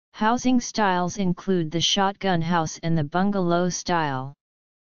 Housing styles include the shotgun house and the bungalow style.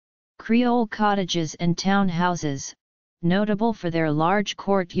 Creole cottages and townhouses, notable for their large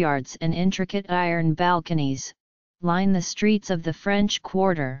courtyards and intricate iron balconies, line the streets of the French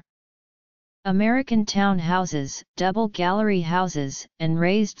Quarter. American townhouses, double-gallery houses, and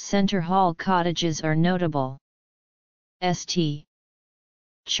raised center hall cottages are notable. St.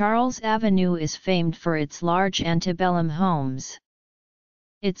 Charles Avenue is famed for its large antebellum homes.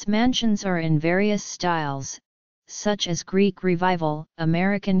 Its mansions are in various styles, such as Greek Revival,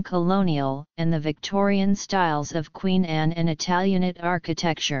 American Colonial, and the Victorian styles of Queen Anne and Italianate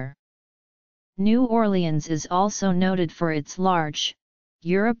architecture. New Orleans is also noted for its large,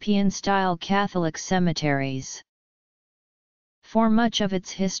 European-style Catholic cemeteries. For much of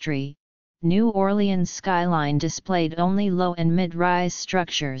its history, New Orleans' skyline displayed only low and mid-rise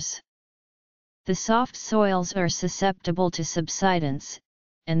structures. The soft soils are susceptible to subsidence,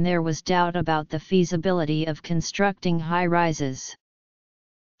 and there was doubt about the feasibility of constructing high-rises.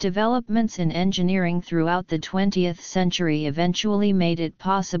 Developments in engineering throughout the 20th century eventually made it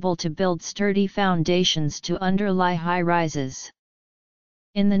possible to build sturdy foundations to underlie high-rises.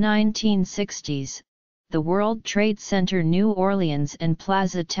 In the 1960s, the World Trade Center New Orleans and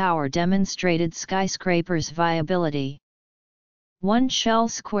Plaza Tower demonstrated skyscrapers' viability. One Shell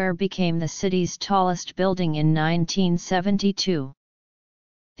Square became the city's tallest building in 1972.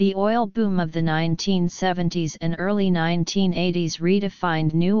 The oil boom of the 1970s and early 1980s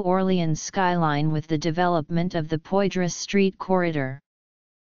redefined New Orleans' skyline with the development of the Poydras Street corridor.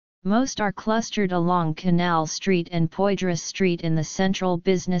 Most are clustered along Canal Street and Poydras Street in the central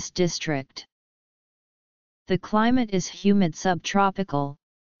business district. The climate is humid subtropical,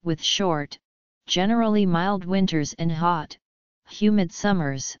 with short, generally mild winters and hot, humid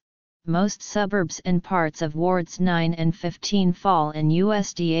summers. Most suburbs and parts of Wards 9 and 15 fall in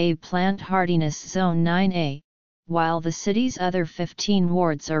USDA Plant Hardiness Zone 9A, while the city's other 15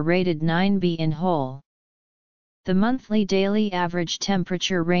 wards are rated 9B in whole. The monthly daily average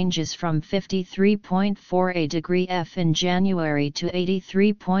temperature ranges from 53.4 degree F in January to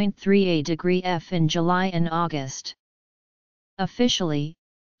 83.3 degree F in July and August. Officially,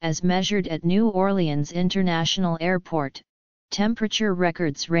 as measured at New Orleans International Airport, temperature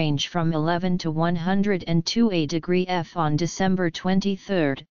records range from 11 to 102 degree F on December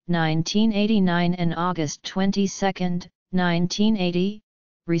 23, 1989 and August 22, 1980,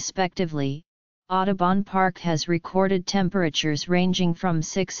 respectively. Audubon Park has recorded temperatures ranging from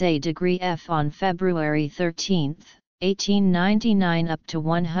 6 degree F on February 13, 1899 up to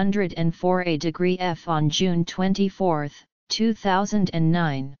 104 degree F on June 24,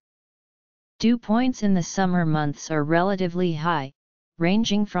 2009. Dew points in the summer months are relatively high,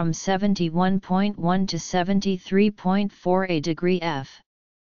 ranging from 71.1 to 73.4 degree F.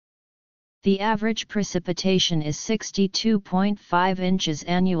 The average precipitation is 62.5 inches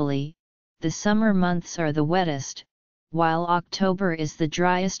annually. The summer months are the wettest, while October is the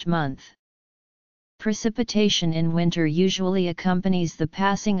driest month. Precipitation in winter usually accompanies the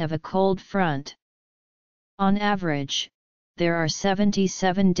passing of a cold front. On average, there are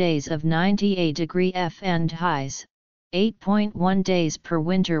 77 days of 90 degree F and highs, 8.1 days per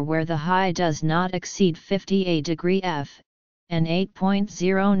winter where the high does not exceed 50 degree F, and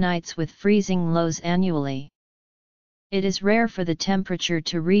 8.0 nights with freezing lows annually. It is rare for the temperature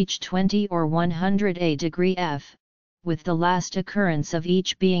to reach 20 or 100 degree F, with the last occurrence of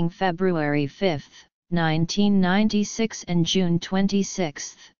each being February 5, 1996 and June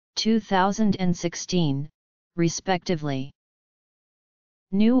 26, 2016, respectively.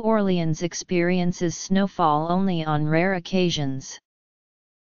 New Orleans experiences snowfall only on rare occasions.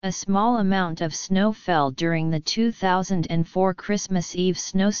 A small amount of snow fell during the 2004 Christmas Eve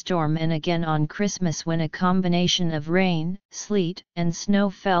snowstorm and again on Christmas when a combination of rain, sleet, and snow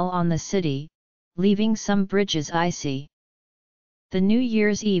fell on the city, leaving some bridges icy. The New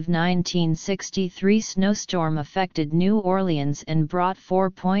Year's Eve 1963 snowstorm affected New Orleans and brought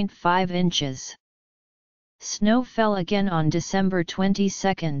 4.5 inches. Snow fell again on December 22,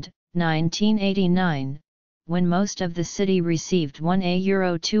 1989, when most of the city received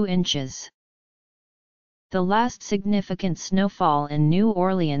 1.2 inches. The last significant snowfall in New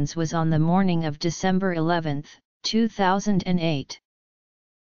Orleans was on the morning of December 11, 2008.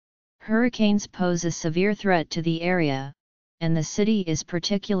 Hurricanes pose a severe threat to the area, and the city is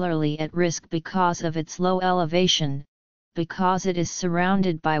particularly at risk because of its low elevation, because it is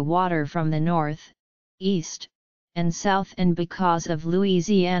surrounded by water from the north, east, and south and because of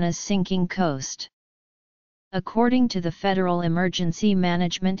Louisiana's sinking coast. According to the Federal Emergency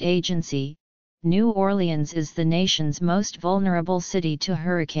Management Agency, New Orleans is the nation's most vulnerable city to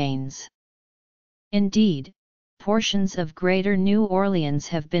hurricanes. Indeed, portions of Greater New Orleans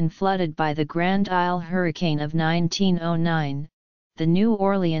have been flooded by the Grand Isle Hurricane of 1909, the New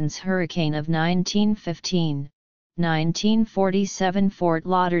Orleans Hurricane of 1915, 1947 Fort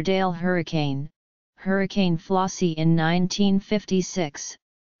Lauderdale Hurricane, Hurricane Flossie in 1956,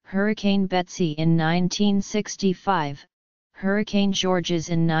 Hurricane Betsy in 1965, Hurricane Georges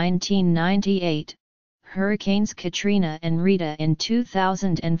in 1998, Hurricanes Katrina and Rita in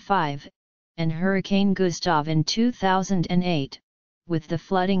 2005, and Hurricane Gustav in 2008, with the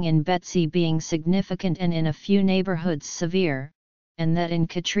flooding in Betsy being significant and in a few neighborhoods severe, and that in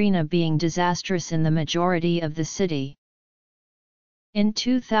Katrina being disastrous in the majority of the city. In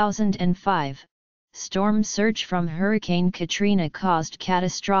 2005, storm surge from Hurricane Katrina caused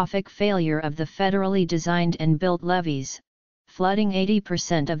catastrophic failure of the federally designed and built levees, flooding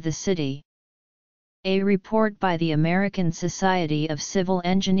 80% of the city. A report by the American Society of Civil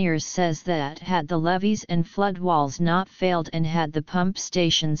Engineers says that had the levees and flood walls not failed and had the pump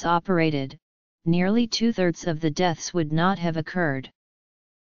stations operated, nearly two-thirds of the deaths would not have occurred.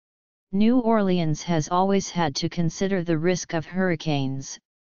 New Orleans has always had to consider the risk of hurricanes,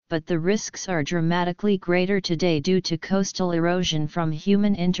 but the risks are dramatically greater today due to coastal erosion from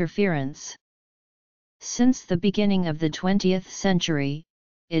human interference. Since the beginning of the 20th century,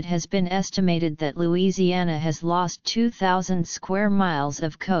 it has been estimated that Louisiana has lost 2,000 square miles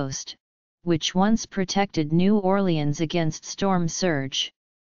of coast, which once protected New Orleans against storm surge.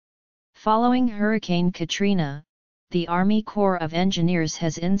 Following Hurricane Katrina, the Army Corps of Engineers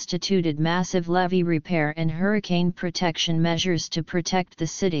has instituted massive levee repair and hurricane protection measures to protect the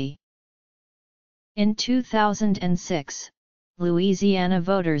city. In 2006, Louisiana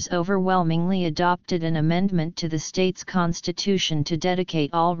voters overwhelmingly adopted an amendment to the state's constitution to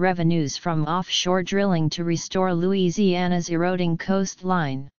dedicate all revenues from offshore drilling to restore Louisiana's eroding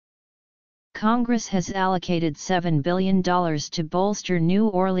coastline. Congress has allocated $7 billion to bolster New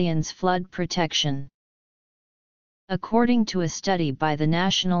Orleans flood protection. According to a study by the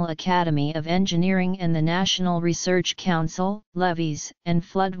National Academy of Engineering and the National Research Council, levees and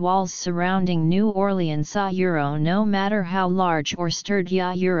flood walls surrounding New Orleans no matter how large or sturdy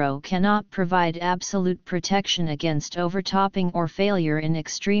cannot provide absolute protection against overtopping or failure in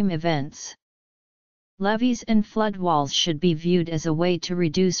extreme events. Levees and flood walls should be viewed as a way to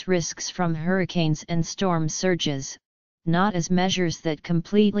reduce risks from hurricanes and storm surges, not as measures that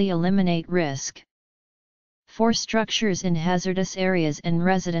completely eliminate risk. For structures in hazardous areas and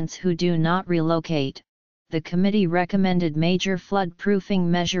residents who do not relocate, the committee recommended major flood-proofing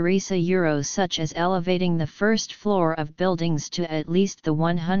measures such as elevating the first floor of buildings to at least the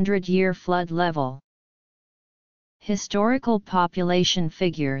 100-year flood level. Historical population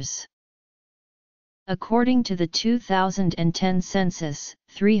figures. According to the 2010 census,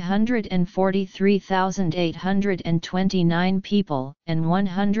 343,829 people and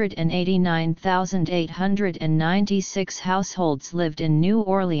 189,896 households lived in New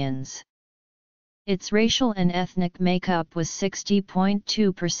Orleans. Its racial and ethnic makeup was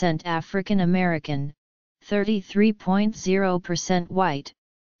 60.2% African American, 33.0% white,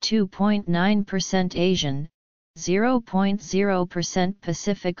 2.9% Asian, 0.0%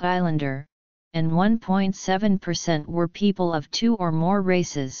 Pacific Islander, and 1.7% were people of two or more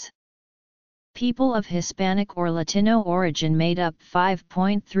races. People of Hispanic or Latino origin made up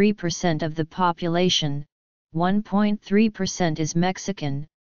 5.3% of the population, 1.3% is Mexican,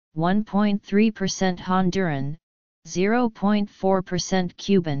 1.3% Honduran, 0.4%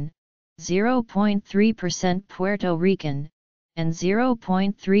 Cuban, 0.3% Puerto Rican, and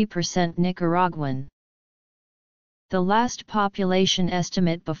 0.3% Nicaraguan. The last population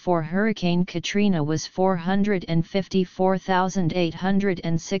estimate before Hurricane Katrina was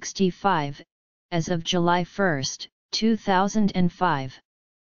 454,865, as of July 1, 2005.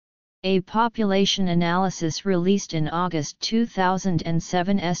 A population analysis released in August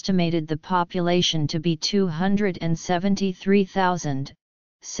 2007 estimated the population to be 273,000,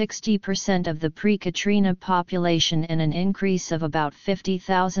 60% of the pre-Katrina population and an increase of about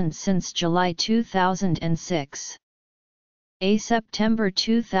 50,000 since July 2006. A September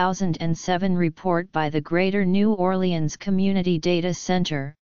 2007 report by the Greater New Orleans Community Data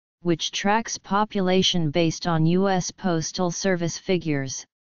Center, which tracks population based on U.S. Postal Service figures,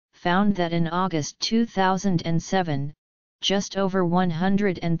 found that in August 2007, just over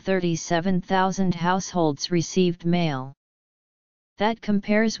 137,000 households received mail. That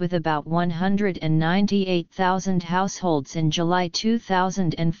compares with about 198,000 households in July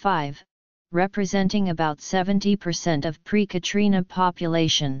 2005, representing about 70% of pre-Katrina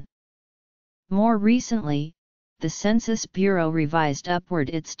population. More recently, the Census Bureau revised upward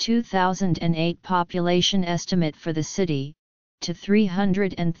its 2008 population estimate for the city, to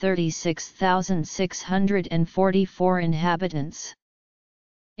 336,644 inhabitants.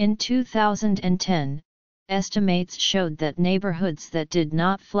 In 2010, estimates showed that neighborhoods that did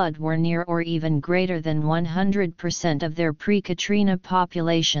not flood were near or even greater than 100% of their pre-Katrina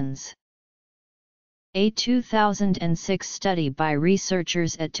populations. A 2006 study by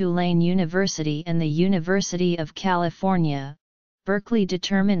researchers at Tulane University and the University of California, Berkeley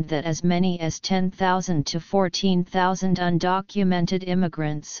determined that as many as 10,000 to 14,000 undocumented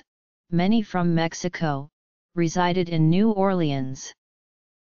immigrants, many from Mexico, resided in New Orleans.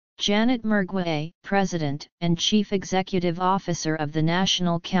 Janet Murguia, President and Chief Executive Officer of the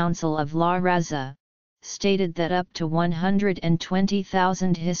National Council of La Raza, stated that up to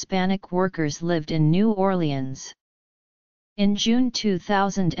 120,000 Hispanic workers lived in New Orleans. In June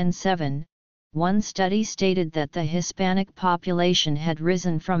 2007, one study stated that the Hispanic population had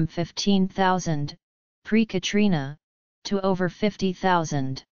risen from 15,000, pre-Katrina, to over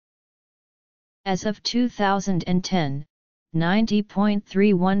 50,000. As of 2010,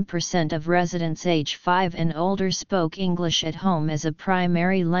 90.31% of residents age 5 and older spoke English at home as a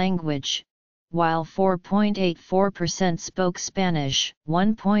primary language, while 4.84% spoke Spanish,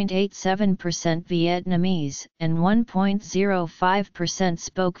 1.87% Vietnamese, and 1.05%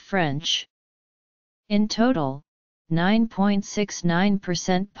 spoke French. In total,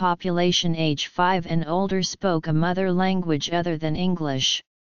 9.69% population age 5 and older spoke a mother language other than English.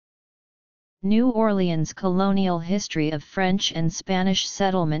 New Orleans' colonial history of French and Spanish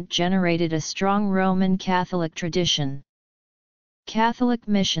settlement generated a strong Roman Catholic tradition. Catholic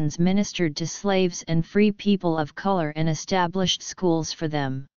missions ministered to slaves and free people of color and established schools for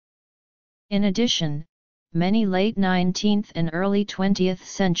them. In addition, many late 19th and early 20th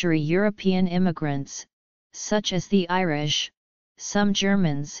century European immigrants, such as the Irish, some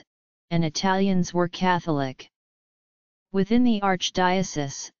Germans, and Italians were Catholic. Within the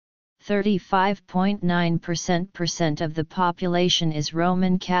archdiocese, 35.9% of the population is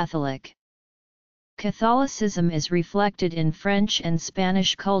Roman Catholic. Catholicism is reflected in French and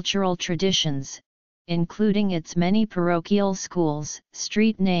Spanish cultural traditions, including its many parochial schools,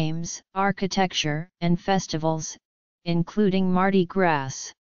 street names, architecture, and festivals, including Mardi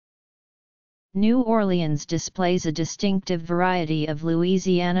Gras. New Orleans displays a distinctive variety of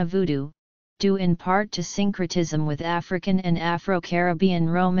Louisiana voodoo, due in part to syncretism with African and Afro-Caribbean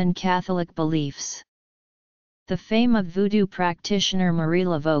Roman Catholic beliefs. The fame of voodoo practitioner Marie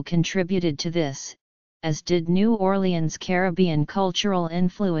Laveau contributed to this, as did New Orleans' Caribbean cultural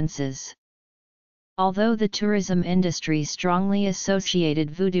influences. Although the tourism industry strongly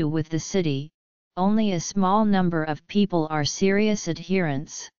associated voodoo with the city, only a small number of people are serious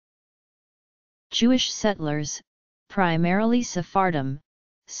adherents. Jewish settlers, primarily Sephardim,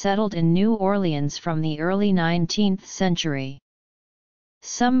 settled in New Orleans from the early 19th century.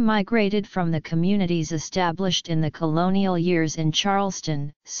 Some migrated from the communities established in the colonial years in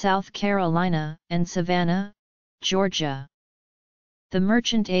Charleston, South Carolina, and Savannah, Georgia. The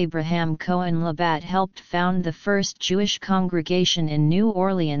merchant Abraham Cohen Labatt helped found the first Jewish congregation in New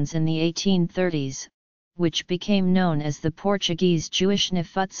Orleans in the 1830s, which became known as the Portuguese Jewish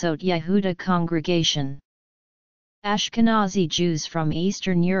Nefutzot Yehuda congregation. Ashkenazi Jews from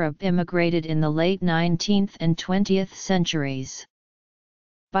Eastern Europe immigrated in the late 19th and 20th centuries.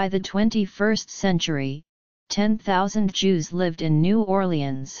 By the 21st century, 10,000 Jews lived in New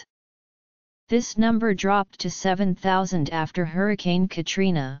Orleans. This number dropped to 7,000 after Hurricane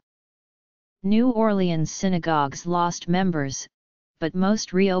Katrina. New Orleans synagogues lost members, but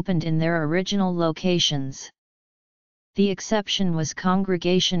most reopened in their original locations. The exception was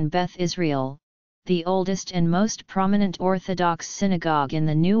Congregation Beth Israel, the oldest and most prominent Orthodox synagogue in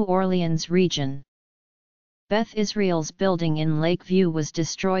the New Orleans region. Beth Israel's building in Lakeview was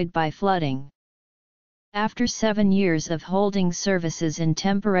destroyed by flooding. After 7 years of holding services in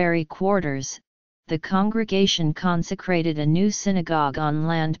temporary quarters, the congregation consecrated a new synagogue on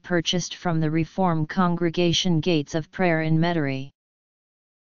land purchased from the Reform Congregation Gates of Prayer in Metairie.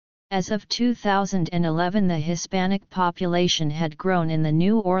 As of 2011, the Hispanic population had grown in the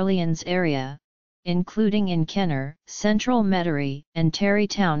New Orleans area, including in Kenner, Central Metairie, and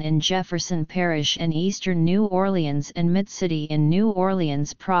Tarrytown in Jefferson Parish and Eastern New Orleans and Mid-City in New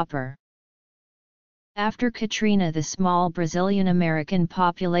Orleans proper. After Katrina, the small Brazilian-American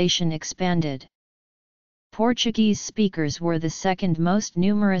population expanded. Portuguese speakers were the second most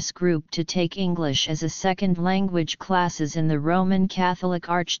numerous group to take English as a second language classes in the Roman Catholic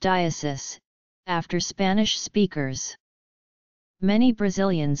Archdiocese, after Spanish speakers. Many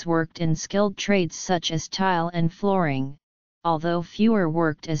Brazilians worked in skilled trades such as tile and flooring, although fewer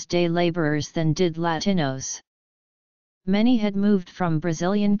worked as day laborers than did Latinos. Many had moved from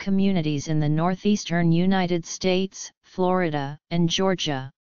Brazilian communities in the northeastern United States, Florida, and Georgia.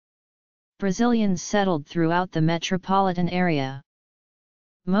 Brazilians settled throughout the metropolitan area.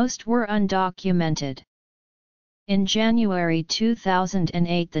 Most were undocumented. In January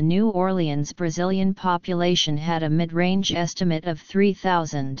 2008, the New Orleans Brazilian population had a mid-range estimate of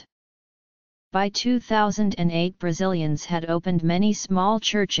 3,000. By 2008, Brazilians had opened many small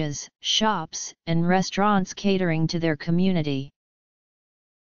churches, shops, and restaurants catering to their community.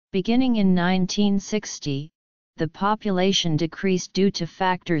 Beginning in 1960, the population decreased due to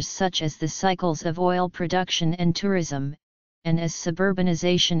factors such as the cycles of oil production and tourism, and as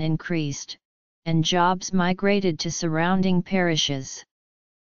suburbanization increased, and jobs migrated to surrounding parishes.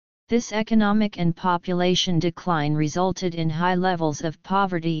 This economic and population decline resulted in high levels of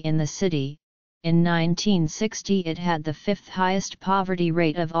poverty in the city. In 1960, it had the fifth highest poverty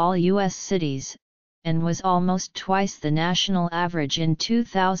rate of all U.S. cities, and was almost twice the national average in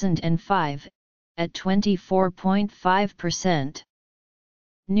 2005, at 24.5%.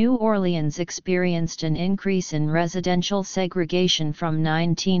 New Orleans experienced an increase in residential segregation from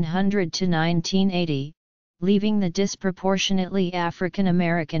 1900 to 1980, leaving the disproportionately African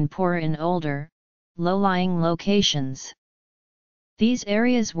American poor in older, low-lying locations. These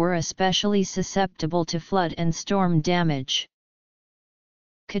areas were especially susceptible to flood and storm damage.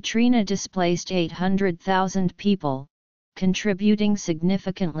 Katrina displaced 800,000 people, contributing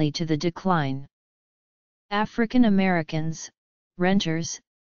significantly to the decline. African Americans, renters,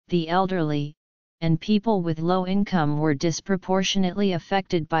 the elderly, and people with low income were disproportionately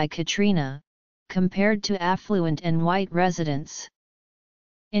affected by Katrina, compared to affluent and white residents.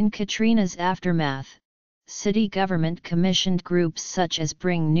 In Katrina's aftermath, city government commissioned groups such as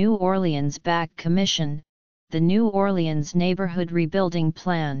Bring New Orleans Back Commission, the New Orleans Neighborhood Rebuilding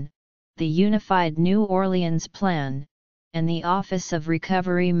Plan, the Unified New Orleans Plan, and the Office of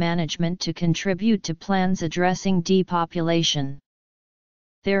Recovery Management to contribute to plans addressing depopulation.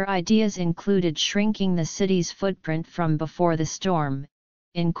 Their ideas included shrinking the city's footprint from before the storm,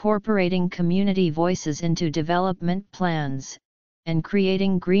 incorporating community voices into development plans, and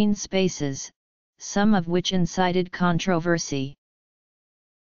creating green spaces, some of which incited controversy.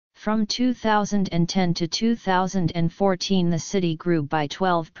 From 2010 to 2014 the city grew by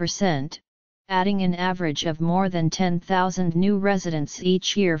 12%, adding an average of more than 10,000 new residents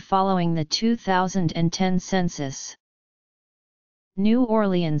each year following the 2010 census. New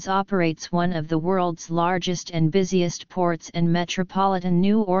Orleans operates one of the world's largest and busiest ports, and metropolitan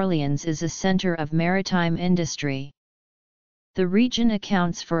New Orleans is a center of maritime industry. The region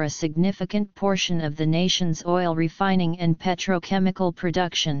accounts for a significant portion of the nation's oil refining and petrochemical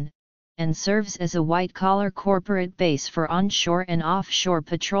production, and serves as a white-collar corporate base for onshore and offshore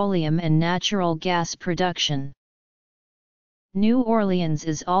petroleum and natural gas production. New Orleans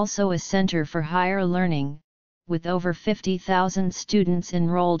is also a center for higher learning, with over 50,000 students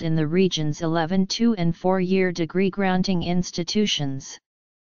enrolled in the region's 11 2- and 4-year degree-granting institutions.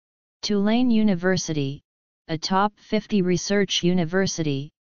 Tulane University, a top 50 research university,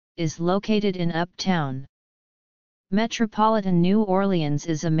 is located in Uptown. Metropolitan New Orleans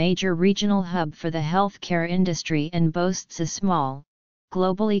is a major regional hub for the healthcare industry and boasts a small,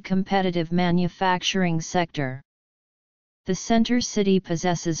 globally competitive manufacturing sector. The center city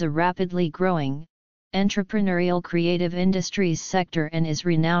possesses a rapidly growing, entrepreneurial creative industries sector and is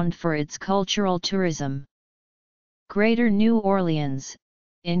renowned for its cultural tourism. Greater New Orleans,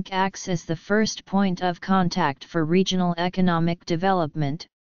 Inc. acts as the first point of contact for regional economic development,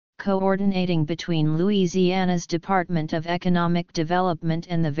 coordinating between Louisiana's Department of Economic Development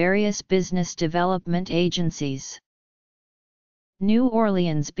and the various business development agencies. New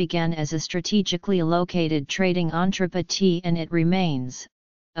Orleans began as a strategically located trading entrepôt and it remains,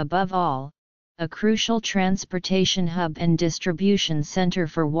 above all, a crucial transportation hub and distribution center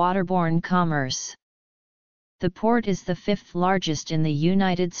for waterborne commerce. The port is the fifth largest in the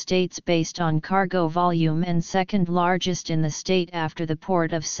United States based on cargo volume and second largest in the state after the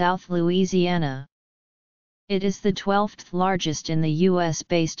Port of South Louisiana. It is the 12th largest in the U.S.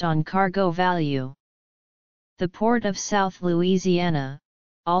 based on cargo value. The Port of South Louisiana,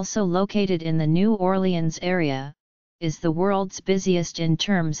 also located in the New Orleans area, is the world's busiest in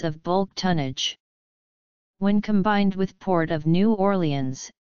terms of bulk tonnage. When combined with Port of New Orleans,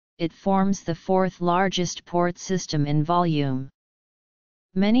 it forms the fourth largest port system in volume.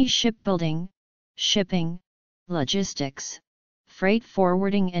 Many shipbuilding, shipping, logistics, freight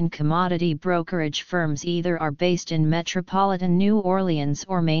forwarding and commodity brokerage firms either are based in metropolitan New Orleans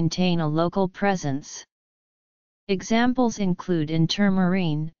or maintain a local presence. Examples include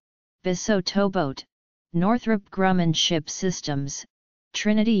Intermarine, Bissau Towboat, Northrop Grumman Ship Systems,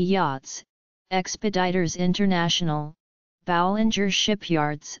 Trinity Yachts, Expeditors International, Bollinger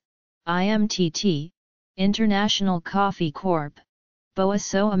Shipyards, IMTT, International Coffee Corp.,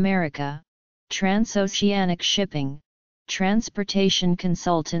 Boasso America, Transoceanic Shipping, Transportation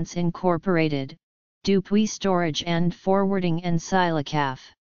Consultants Incorporated, Dupuis Storage and Forwarding and Silacaf.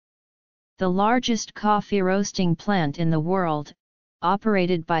 The largest coffee roasting plant in the world,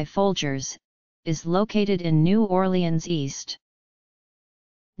 operated by Folgers, is located in New Orleans East.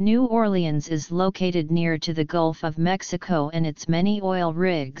 New Orleans is located near to the Gulf of Mexico and its many oil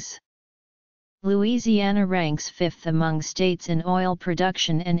rigs. Louisiana ranks 5th among states in oil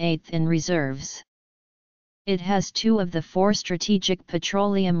production and 8th in reserves. It has 2 of the 4 strategic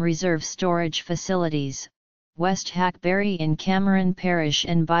petroleum reserve storage facilities, West Hackberry in Cameron Parish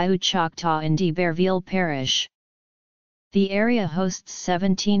and Bayou Choctaw in d'Iberville Parish. The area hosts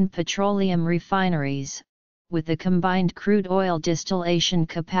 17 petroleum refineries, with a combined crude oil distillation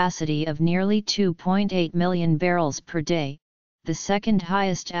capacity of nearly 2.8 million barrels per day, the second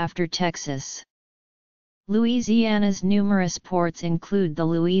highest after Texas. Louisiana's numerous ports include the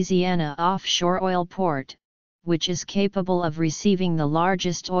Louisiana Offshore Oil Port, which is capable of receiving the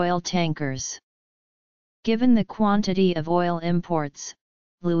largest oil tankers. Given the quantity of oil imports,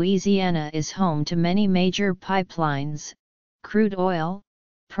 Louisiana is home to many major pipelines, crude oil,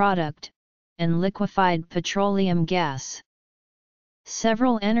 product, and liquefied petroleum gas.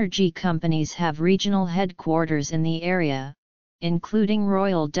 Several energy companies have regional headquarters in the area, including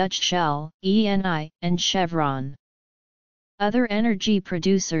Royal Dutch Shell, Eni, and Chevron. Other energy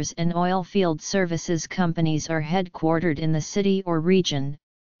producers and oil field services companies are headquartered in the city or region,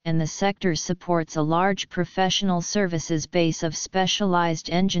 and the sector supports a large professional services base of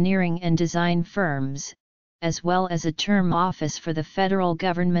specialized engineering and design firms, as well as a term office for the federal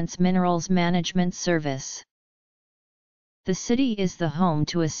government's Minerals Management Service. The city is the home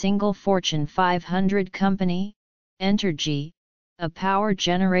to a single Fortune 500 company, Entergy, a power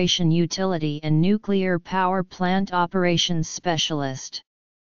generation utility and nuclear power plant operations specialist.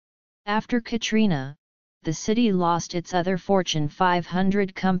 After Katrina, the city lost its other Fortune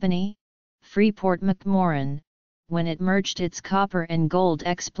 500 company, Freeport-McMoRan, when it merged its copper and gold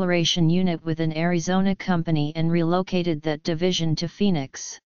exploration unit with an Arizona company and relocated that division to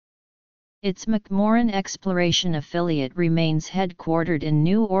Phoenix. Its McMoRan exploration affiliate remains headquartered in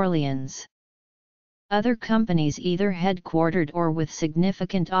New Orleans. Other companies either headquartered or with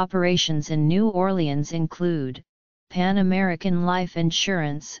significant operations in New Orleans include Pan American Life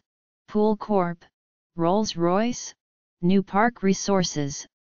Insurance, Pool Corp, Rolls-Royce, New Park Resources,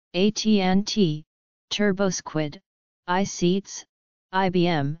 AT&T, TurboSquid, iSeats,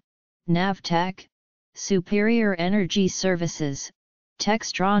 IBM, Navtec, Superior Energy Services,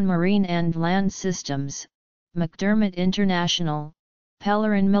 Textron Marine and Land Systems, McDermott International,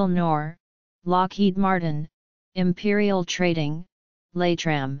 Pellerin Milnor, Lockheed Martin, Imperial Trading,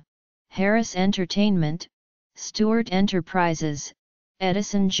 Latram, Harris Entertainment, Stewart Enterprises,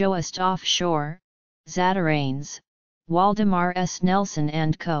 Edison Joest Offshore, Zatarains, Waldemar S. Nelson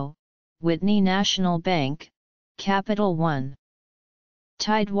 & Co., Whitney National Bank, Capital One,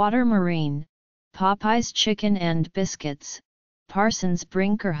 Tidewater Marine, Popeye's Chicken and Biscuits, Parsons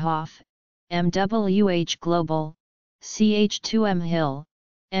Brinkerhoff, MWH Global, CH2M Hill,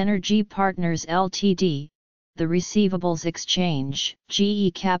 Energy Partners Ltd., The Receivables Exchange,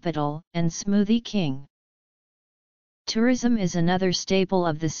 GE Capital, and Smoothie King. Tourism is another staple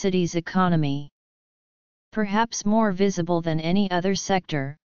of the city's economy. Perhaps more visible than any other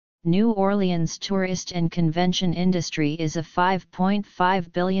sector, New Orleans' tourist and convention industry is a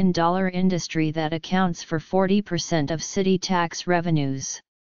 $5.5 billion industry that accounts for 40% of city tax revenues.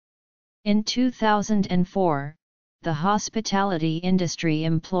 In 2004, the hospitality industry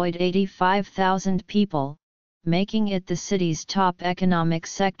employed 85,000 people, making it the city's top economic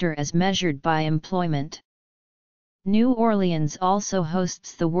sector as measured by employment. New Orleans also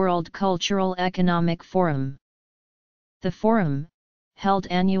hosts the World Cultural Economic Forum. The forum, held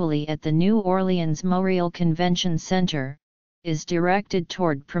annually at the New Orleans Memorial Convention Center, is directed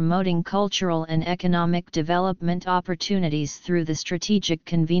toward promoting cultural and economic development opportunities through the strategic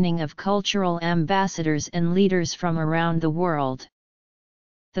convening of cultural ambassadors and leaders from around the world.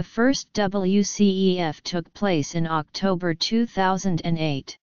 The first WCEF took place in October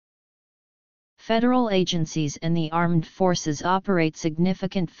 2008. Federal agencies and the armed forces operate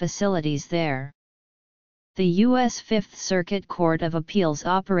significant facilities there. The U.S. Fifth Circuit Court of Appeals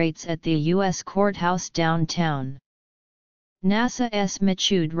operates at the U.S. Courthouse downtown. NASA's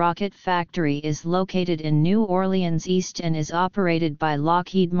Michoud Rocket Factory is located in New Orleans East and is operated by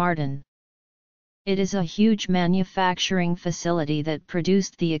Lockheed Martin. It is a huge manufacturing facility that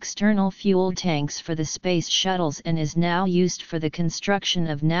produced the external fuel tanks for the space shuttles and is now used for the construction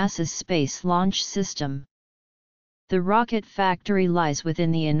of NASA's Space Launch System. The rocket factory lies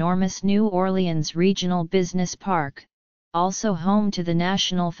within the enormous New Orleans Regional Business Park, also home to the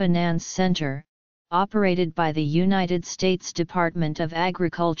National Finance Center, operated by the United States Department of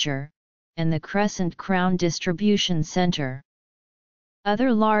Agriculture, and the Crescent Crown Distribution Center.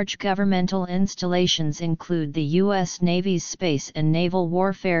 Other large governmental installations include the U.S. Navy's Space and Naval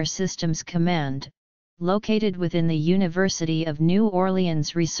Warfare Systems Command, located within the University of New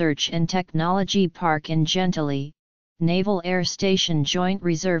Orleans Research and Technology Park in Gentilly, Naval Air Station Joint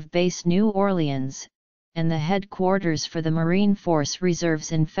Reserve Base New Orleans, and the headquarters for the Marine Force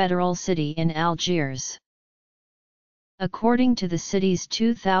Reserves in Federal City in Algiers. According to the city's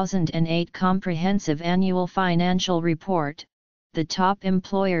 2008 Comprehensive Annual Financial Report, the top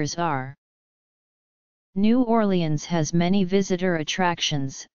employers are: New Orleans has many visitor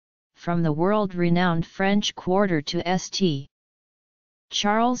attractions, from the world-renowned French Quarter to St.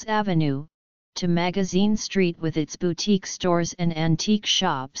 Charles Avenue, to Magazine Street with its boutique stores and antique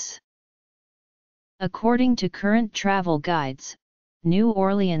shops. According to current travel guides, New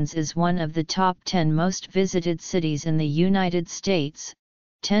Orleans is one of the top 10 most visited cities in the United States.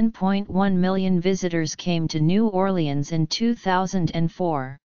 10.1 million visitors came to New Orleans in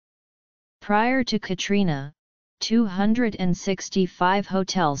 2004. Prior to Katrina, 265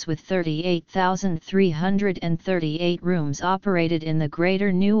 hotels with 38,338 rooms operated in the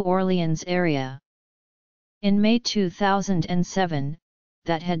greater New Orleans area. In May 2007,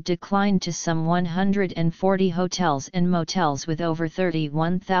 that had declined to some 140 hotels and motels with over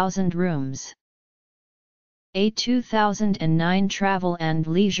 31,000 rooms. A 2009 Travel and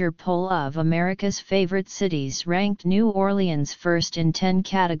Leisure poll of America's favorite cities ranked New Orleans first in 10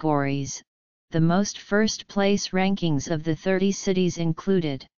 categories, the most first-place rankings of the 30 cities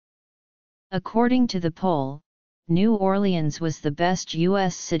included. According to the poll, New Orleans was the best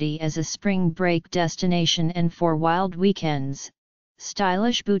U.S. city as a spring break destination and for wild weekends,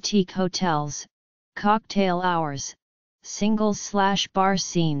 stylish boutique hotels, cocktail hours, singles/bar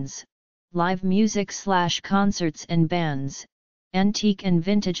scenes, live music/concerts and bands, antique and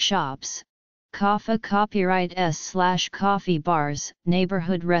vintage shops, copyright/coffee bars,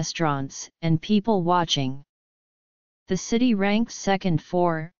 neighborhood restaurants, and people watching. The city ranks second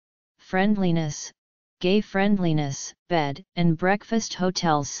for friendliness, gay friendliness, bed and breakfast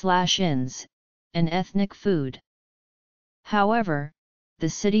hotels/inns, and ethnic food. However, the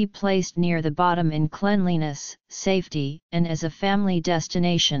city placed near the bottom in cleanliness, safety, and as a family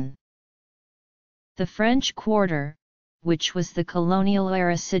destination. The French Quarter, which was the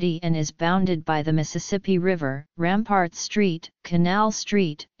colonial-era city and is bounded by the Mississippi River, Rampart Street, Canal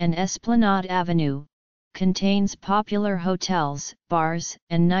Street, and Esplanade Avenue, contains popular hotels, bars,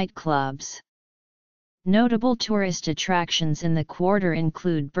 and nightclubs. Notable tourist attractions in the quarter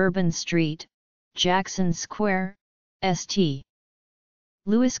include Bourbon Street, Jackson Square, St.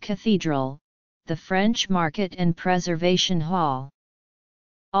 Louis Cathedral, the French Market and Preservation Hall.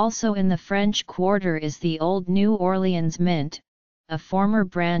 Also in the French Quarter is the Old New Orleans Mint, a former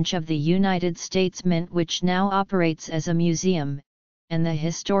branch of the United States Mint which now operates as a museum, and the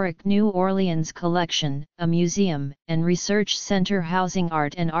historic New Orleans Collection, a museum and research center housing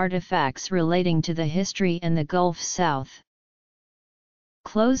art and artifacts relating to the history and the Gulf South.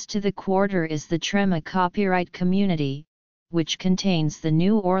 Close to the quarter is the Trema Copyright Community, which contains the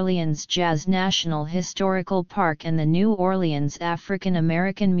New Orleans Jazz National Historical Park and the New Orleans African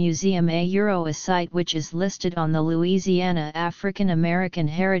American Museum, a site which is listed on the Louisiana African American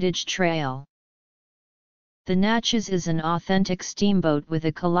Heritage Trail. The Natchez is an authentic steamboat with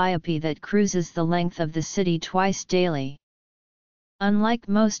a calliope that cruises the length of the city twice daily. Unlike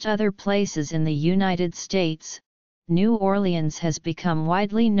most other places in the United States, New Orleans has become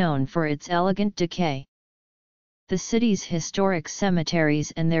widely known for its elegant decay. The city's historic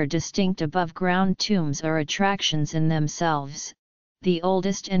cemeteries and their distinct above-ground tombs are attractions in themselves, the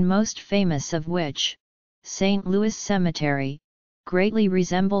oldest and most famous of which, St. Louis Cemetery, greatly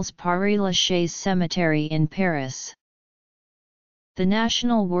resembles Père-Lachaise Cemetery in Paris. The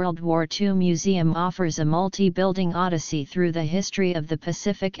National World War II Museum offers a multi-building odyssey through the history of the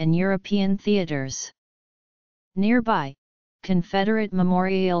Pacific and European theaters. Nearby, Confederate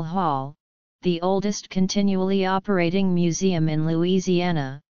Memorial Hall, the oldest continually operating museum in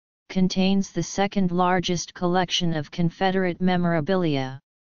Louisiana, contains the second-largest collection of Confederate memorabilia.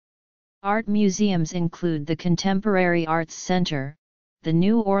 Art museums include the Contemporary Arts Center, the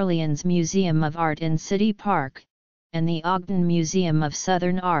New Orleans Museum of Art in City Park, and the Ogden Museum of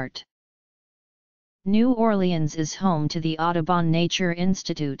Southern Art. New Orleans is home to the Audubon Nature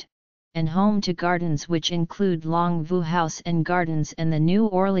Institute, and home to gardens which include Longview House and Gardens and the New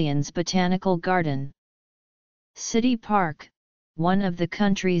Orleans Botanical Garden. City Park, one of the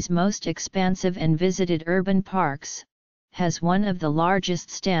country's most expansive and visited urban parks, has one of the largest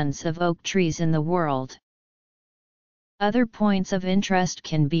stands of oak trees in the world. Other points of interest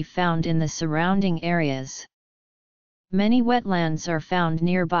can be found in the surrounding areas. Many wetlands are found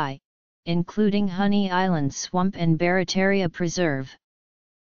nearby, including Honey Island Swamp and Barataria Preserve.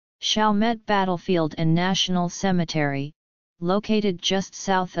 Chalmette Battlefield and National Cemetery, located just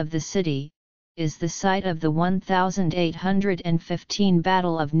south of the city, is the site of the 1815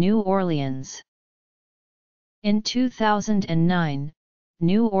 Battle of New Orleans. In 2009,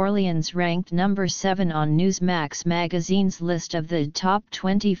 New Orleans ranked number 7 on Newsmax magazine's list of the top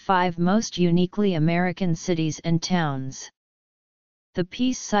 25 most uniquely American cities and towns. The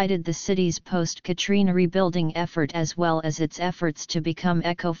piece cited the city's post-Katrina rebuilding effort as well as its efforts to become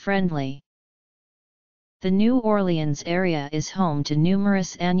eco-friendly. The New Orleans area is home to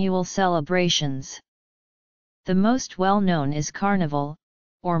numerous annual celebrations. The most well-known is Carnival,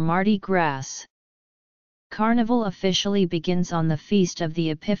 or Mardi Gras. Carnival officially begins on the Feast of the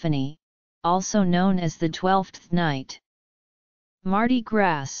Epiphany, also known as the 12th night. Mardi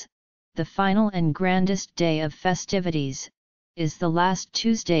Gras, the final and grandest day of festivities, is the last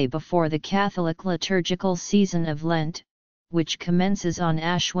Tuesday before the Catholic liturgical season of Lent, which commences on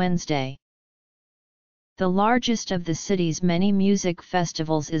Ash Wednesday. The largest of the city's many music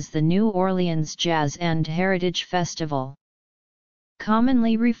festivals is the New Orleans Jazz and Heritage Festival.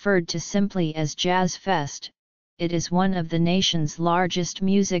 Commonly referred to simply as Jazz Fest, it is one of the nation's largest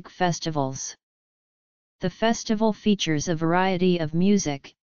music festivals. The festival features a variety of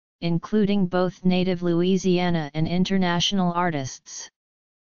music, including both native Louisiana and international artists.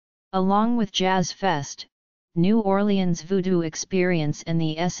 Along with Jazz Fest, New Orleans Voodoo Experience and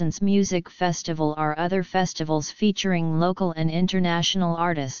the Essence Music Festival are other festivals featuring local and international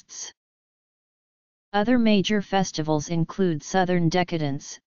artists. Other major festivals include Southern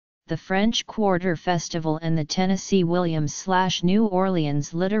Decadence, the French Quarter Festival and the Tennessee Williams/New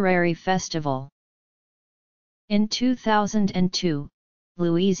Orleans Literary Festival. In 2002,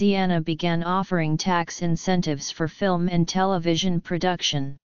 Louisiana began offering tax incentives for film and television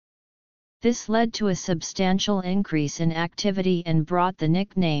production. This led to a substantial increase in activity and brought the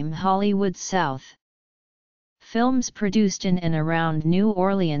nickname Hollywood South. Films produced in and around New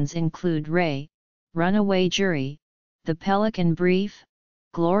Orleans include Ray, Runaway Jury, The Pelican Brief,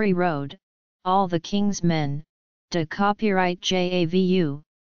 Glory Road, All the King's Men, De Copyright JAVU,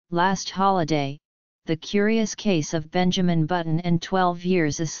 Last Holiday, The Curious Case of Benjamin Button and 12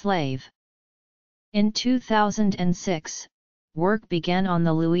 Years a Slave. In 2006, work began on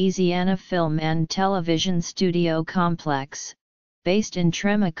the Louisiana Film and Television Studio Complex, based in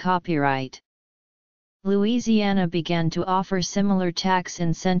Trema Copyright. Louisiana began to offer similar tax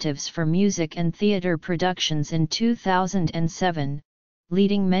incentives for music and theater productions in 2007,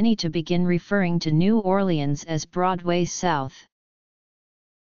 leading many to begin referring to New Orleans as Broadway South.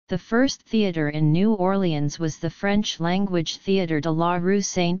 The first theater in New Orleans was the French-language Théâtre de la Rue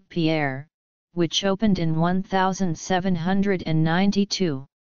Saint-Pierre, which opened in 1792.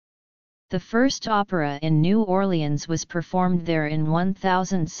 The first opera in New Orleans was performed there in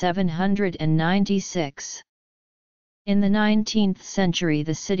 1796. In the 19th century,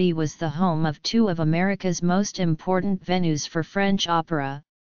 the city was the home of two of America's most important venues for French opera,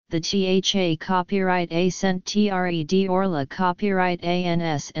 the Tha Copyright A Saint Tre d'Orla Copyright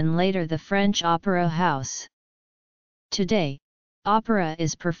ANS and later the French Opera House. Today, opera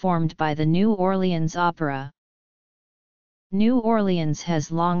is performed by the New Orleans Opera. New Orleans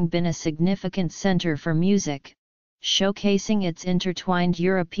has long been a significant center for music, showcasing its intertwined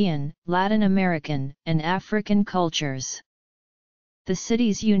European, Latin American, and African cultures. The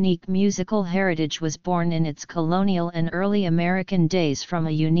city's unique musical heritage was born in its colonial and early American days from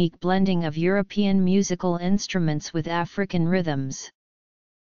a unique blending of European musical instruments with African rhythms.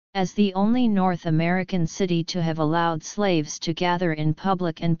 As the only North American city to have allowed slaves to gather in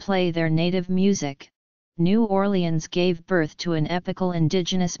public and play their native music, New Orleans gave birth to an epical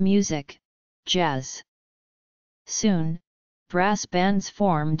indigenous music, jazz. Soon, brass bands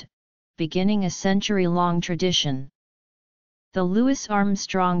formed, beginning a century-long tradition. The Louis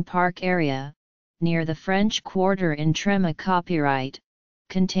Armstrong Park area, near the French Quarter in Trema Copyright,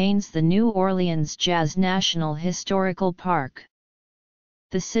 contains the New Orleans Jazz National Historical Park.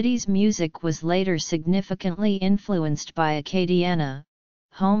 The city's music was later significantly influenced by Acadiana,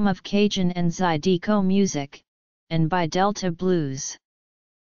 home of Cajun and Zydeco music, and by Delta blues.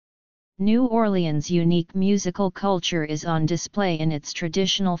 New Orleans' unique musical culture is on display in its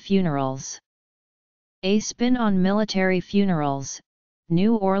traditional funerals. A spin on military funerals,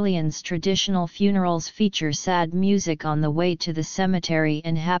 New Orleans' traditional funerals feature sad music on the way to the cemetery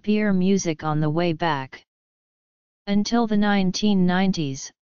and happier music on the way back. Until the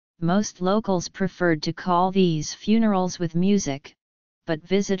 1990s, most locals preferred to call these funerals with music, but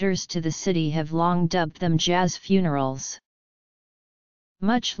visitors to the city have long dubbed them jazz funerals.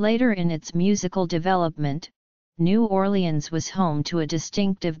 Much later in its musical development, New Orleans was home to a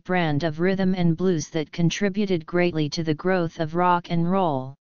distinctive brand of rhythm and blues that contributed greatly to the growth of rock and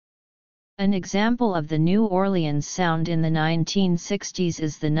roll. An example of the New Orleans sound in the 1960s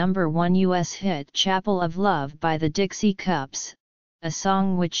is the #1 U.S. hit "Chapel of Love" by the Dixie Cups, a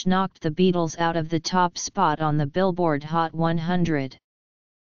song which knocked the Beatles out of the top spot on the Billboard Hot 100.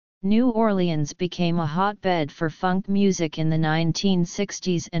 New Orleans became a hotbed for funk music in the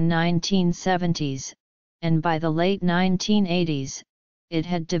 1960s and 1970s, and by the late 1980s, it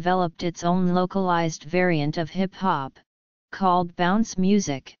had developed its own localized variant of hip-hop, called bounce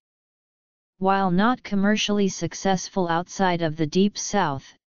music. While not commercially successful outside of the Deep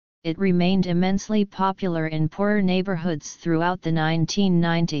South, it remained immensely popular in poorer neighborhoods throughout the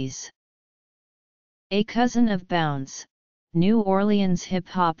 1990s. A cousin of bounce, New Orleans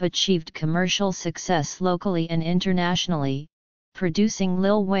hip-hop achieved commercial success locally and internationally, producing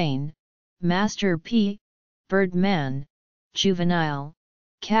Lil Wayne, Master P, Birdman, Juvenile,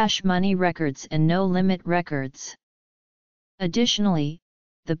 Cash Money Records and No Limit Records. Additionally,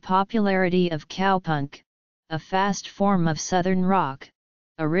 the popularity of cowpunk, a fast form of Southern rock,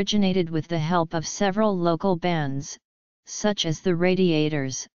 originated with the help of several local bands, such as the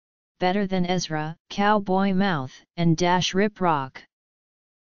Radiators, Better Than Ezra, Cowboy Mouth, and Dash Rip Rock.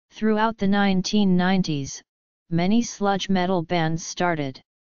 Throughout the 1990s, many sludge metal bands started.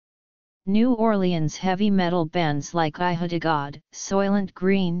 New Orleans heavy metal bands like I Had a God, Soylent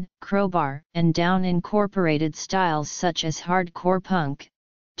Green, Crowbar, and Down incorporated styles such as hardcore punk,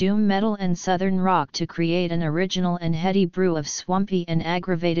 doom metal and southern rock to create an original and heady brew of swampy and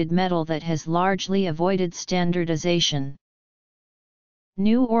aggravated metal that has largely avoided standardization.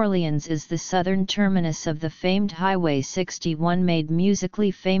 New Orleans is the southern terminus of the famed Highway 61 made musically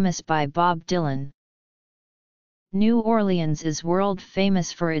famous by Bob Dylan. New Orleans is world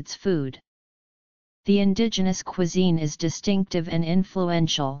famous for its food. The indigenous cuisine is distinctive and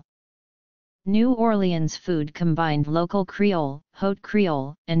influential. New Orleans food combined local Creole, Haute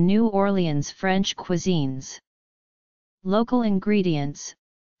Creole, and New Orleans French cuisines. Local ingredients: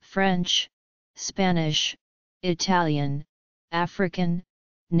 French, Spanish, Italian, African,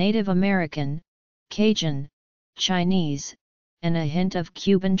 Native American, Cajun, Chinese, and a hint of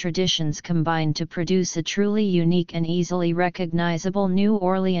Cuban traditions combined to produce a truly unique and easily recognizable New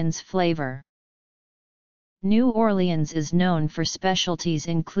Orleans flavor. New Orleans is known for specialties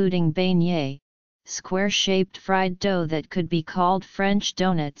including beignets, square-shaped fried dough that could be called French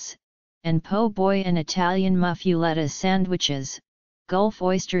donuts, and po' boy and Italian muffuletta sandwiches, Gulf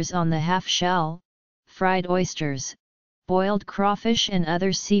oysters on the half-shell, fried oysters, boiled crawfish and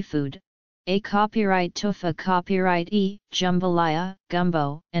other seafood, a copyright tufa copyright jambalaya,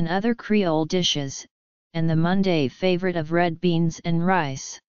 gumbo, and other Creole dishes, and the Monday favorite of red beans and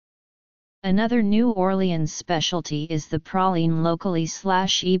rice. Another New Orleans specialty is the praline locally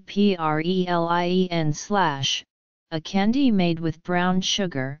 /eprelien/, a candy made with brown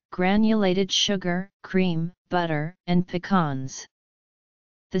sugar, granulated sugar, cream, butter, and pecans.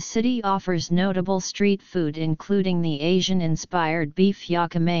 The city offers notable street food including the Asian-inspired beef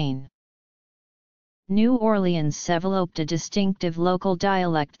yakamain. New Orleans developed a distinctive local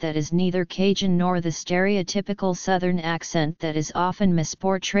dialect that is neither Cajun nor the stereotypical Southern accent that is often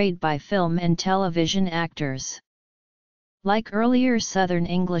misportrayed by film and television actors. Like earlier Southern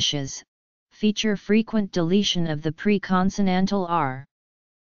Englishes, feature frequent deletion of the pre-consonantal R.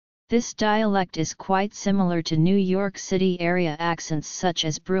 This dialect is quite similar to New York City area accents such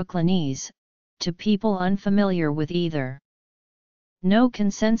as Brooklynese, to people unfamiliar with either. No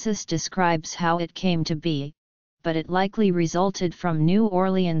consensus describes how it came to be, but it likely resulted from New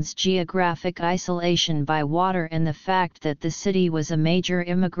Orleans' geographic isolation by water and the fact that the city was a major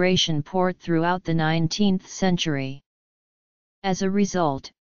immigration port throughout the 19th century. As a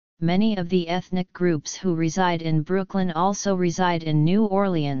result, many of the ethnic groups who reside in Brooklyn also reside in New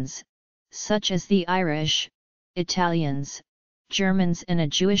Orleans, such as the Irish, Italians, Germans and a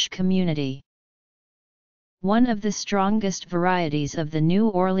Jewish community. One of the strongest varieties of the New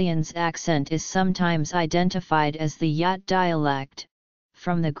Orleans accent is sometimes identified as the Yat dialect,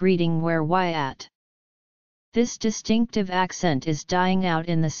 from the greeting "where why at?" This distinctive accent is dying out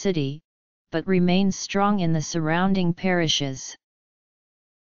in the city, but remains strong in the surrounding parishes.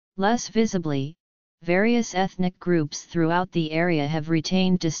 Less visibly, various ethnic groups throughout the area have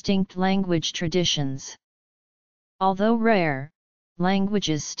retained distinct language traditions. Although rare,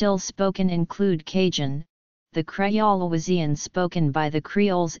 languages still spoken include Cajun, the Creole Louisian spoken by the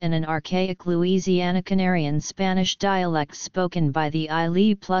Creoles and an archaic Louisiana Canarian Spanish dialect spoken by the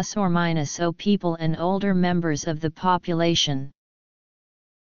Ile plus or minus O people and older members of the population.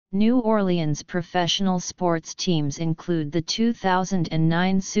 New Orleans professional sports teams include the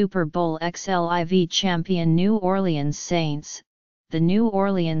 2009 Super Bowl XLIV champion New Orleans Saints, the New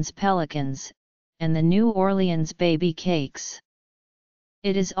Orleans Pelicans, and the New Orleans Baby Cakes.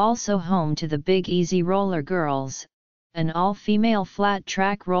 It is also home to the Big Easy Roller Girls, an all-female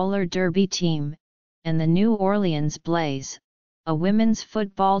flat-track roller derby team, and the New Orleans Blaze, a women's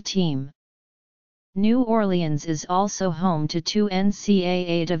football team. New Orleans is also home to two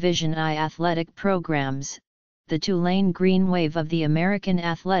NCAA Division I athletic programs, the Tulane Green Wave of the American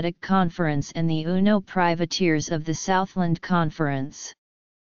Athletic Conference and the Uno Privateers of the Southland Conference.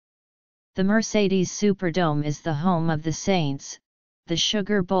 The Mercedes Superdome is the home of the Saints, the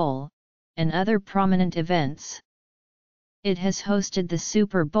Sugar Bowl, and other prominent events. It has hosted the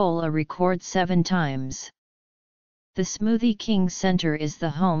Super Bowl a record 7 times. The Smoothie King Center is the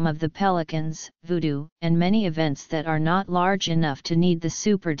home of the Pelicans, Voodoo, and many events that are not large enough to need the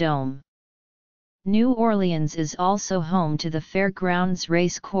Superdome. New Orleans is also home to the Fairgrounds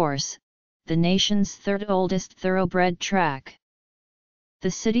Race Course, the nation's third oldest thoroughbred track.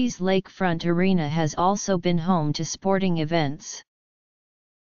 The city's lakefront arena has also been home to sporting events.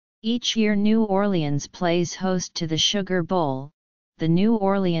 Each year New Orleans plays host to the Sugar Bowl, the New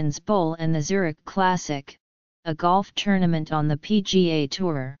Orleans Bowl and the Zurich Classic, a golf tournament on the PGA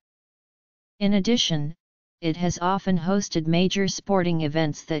Tour. In addition, it has often hosted major sporting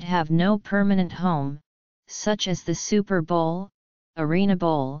events that have no permanent home, such as the Super Bowl, Arena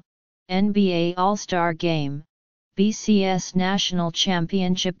Bowl, NBA All-Star Game, BCS National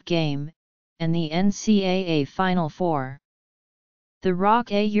Championship Game, and the NCAA Final Four. The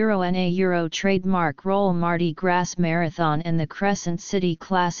Rock a Euro trademark Roll Mardi Gras Marathon and the Crescent City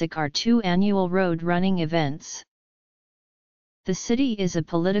Classic are two annual road running events. The city is a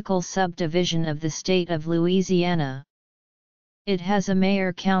political subdivision of the state of Louisiana. It has a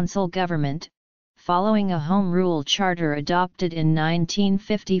mayor-council government, following a home rule charter adopted in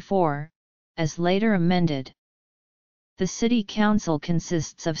 1954, as later amended. The city council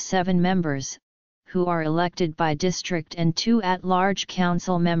consists of 7 members, who are elected by district, and 2 at-large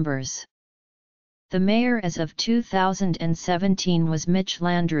council members. The mayor as of 2017 was Mitch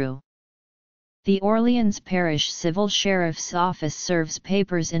Landrieu. The Orleans Parish Civil Sheriff's Office serves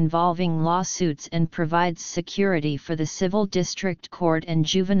papers involving lawsuits and provides security for the Civil District Court and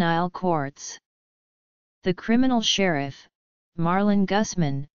juvenile courts. The criminal sheriff, Marlon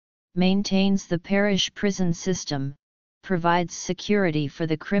Gusman, maintains the parish prison system, provides security for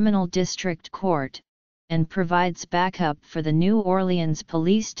the Criminal District Court, and provides backup for the New Orleans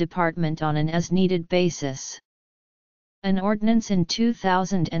Police Department on an as-needed basis. An ordinance in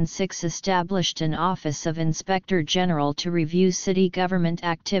 2006 established an Office of Inspector General to review city government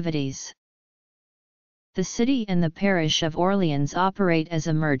activities. The city and the parish of Orleans operate as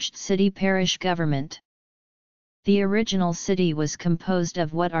a merged city-parish government. The original city was composed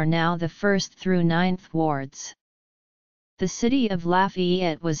of what are now the 1st through 9th wards. The city of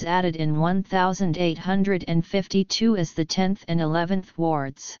Lafayette was added in 1852 as the 10th and 11th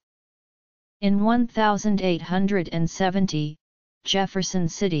wards. In 1870, Jefferson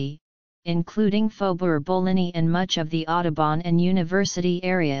City, including Faubourg Boligny and much of the Audubon and University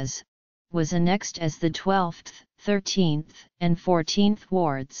areas, was annexed as the 12th, 13th, and 14th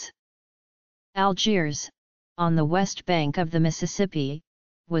wards. Algiers, on the west bank of the Mississippi,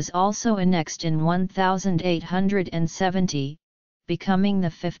 was also annexed in 1870, becoming the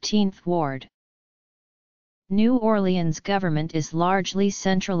 15th ward. New Orleans government is largely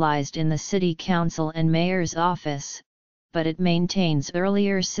centralized in the city council and mayor's office, but it maintains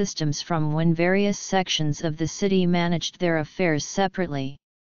earlier systems from when various sections of the city managed their affairs separately.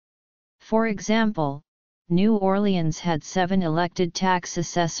 For example, New Orleans had 7 elected tax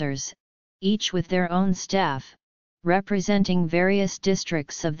assessors, each with their own staff, representing various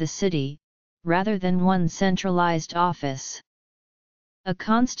districts of the city, rather than one centralized office. A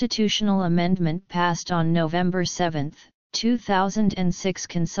constitutional amendment passed on November 7, 2006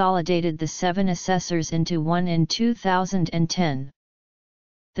 consolidated the 7 assessors into one in 2010.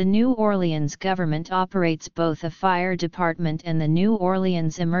 The New Orleans government operates both a fire department and the New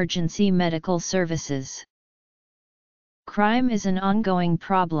Orleans Emergency Medical Services. Crime is an ongoing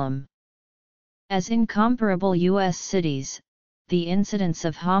problem. As in comparable U.S. cities, the incidence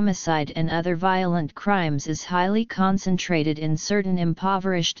of homicide and other violent crimes is highly concentrated in certain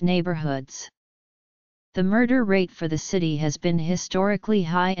impoverished neighborhoods. The murder rate for the city has been historically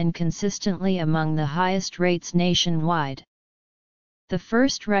high and consistently among the highest rates nationwide. The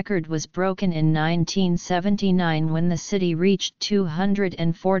first record was broken in 1979 when the city reached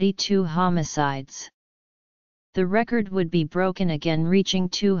 242 homicides. The record would be broken again, reaching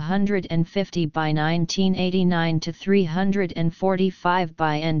 250 by 1989 to 345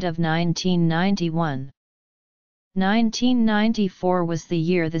 by end of 1991. 1994 was the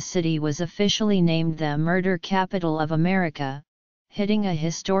year the city was officially named the Murder Capital of America, hitting a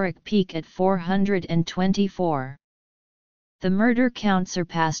historic peak at 424. The murder count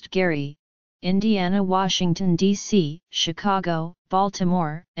surpassed Gary, Indiana, Washington, D.C., Chicago,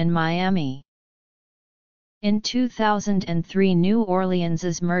 Baltimore, and Miami. In 2003, New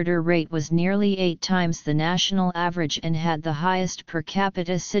Orleans's murder rate was nearly 8 times the national average and had the highest per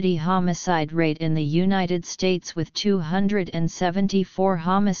capita city homicide rate in the United States, with 274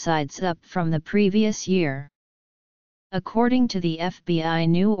 homicides, up from the previous year. According to the FBI,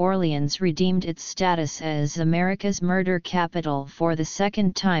 New Orleans redeemed its status as America's murder capital for the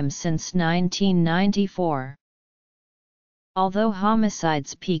second time since 1994. Although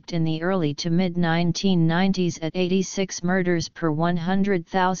homicides peaked in the early to mid-1990s at 86 murders per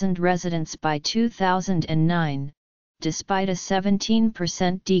 100,000 residents by 2009, despite a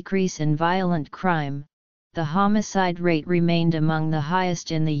 17% decrease in violent crime, the homicide rate remained among the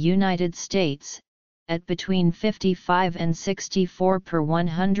highest in the United States, at between 55 and 64 per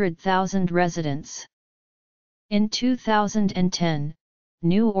 100,000 residents. In 2010,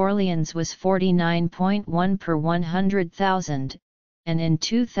 New Orleans was 49.1 per 100,000, and in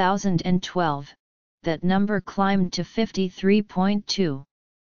 2012, that number climbed to 53.2.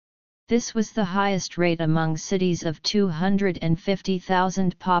 This was the highest rate among cities of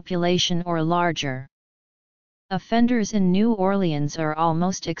 250,000 population or larger. Offenders in New Orleans are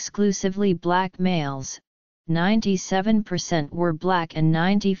almost exclusively black males, 97% were black and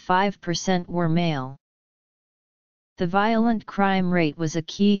 95% were male. The violent crime rate was a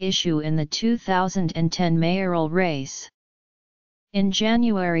key issue in the 2010 mayoral race. In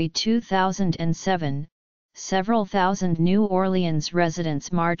January 2007, several thousand New Orleans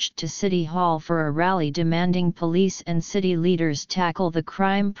residents marched to City Hall for a rally demanding police and city leaders tackle the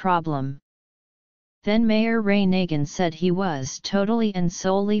crime problem. Then Mayor Ray Nagin said he was totally and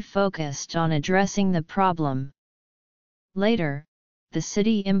solely focused on addressing the problem. Later, the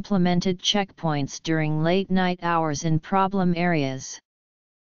city implemented checkpoints during late-night hours in problem areas.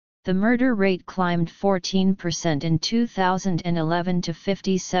 The murder rate climbed 14% in 2011 to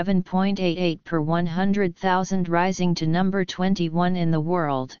 57.88 per 100,000, rising to number 21 in the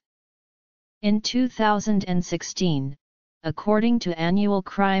world. In 2016, according to annual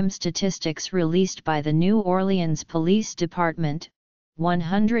crime statistics released by the New Orleans Police Department,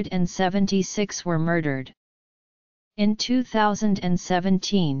 176 were murdered. In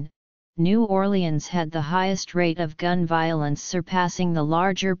 2017, New Orleans had the highest rate of gun violence, surpassing the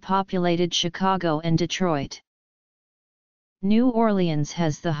larger populated Chicago and Detroit. New Orleans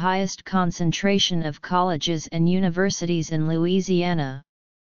has the highest concentration of colleges and universities in Louisiana.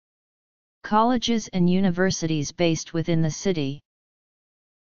 Colleges and universities based within the city.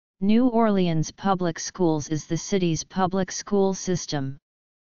 New Orleans Public Schools is the city's public school system.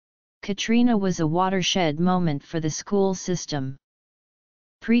 Katrina was a watershed moment for the school system.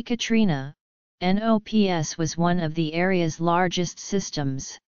 Pre-Katrina, NOPS was one of the area's largest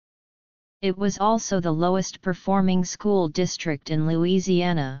systems. It was also the lowest performing school district in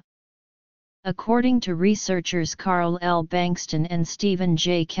Louisiana. According to researchers Carl L. Bankston and Stephen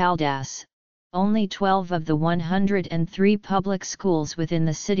J. Caldas, only 12 of the 103 public schools within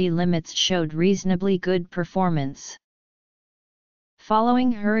the city limits showed reasonably good performance.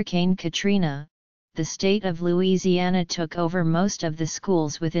 Following Hurricane Katrina, the state of Louisiana took over most of the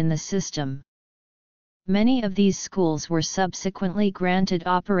schools within the system. Many of these schools were subsequently granted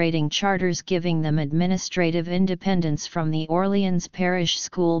operating charters giving them administrative independence from the Orleans Parish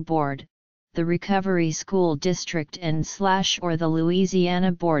School Board, the Recovery School District or the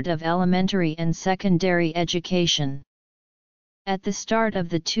Louisiana Board of Elementary and Secondary Education. At the start of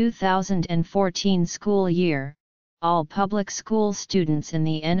the 2014 school year, all public school students in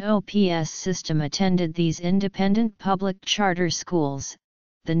the NOPS system attended these independent public charter schools,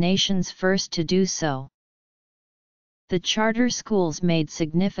 the nation's first to do so. The charter schools made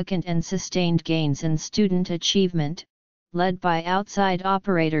significant and sustained gains in student achievement, led by outside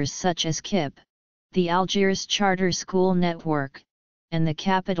operators such as KIP, the Algiers Charter School Network, and the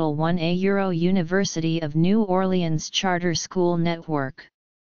Capital One University of New Orleans Charter School Network.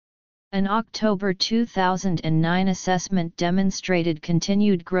 An October 2009 assessment demonstrated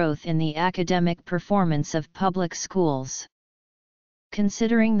continued growth in the academic performance of public schools.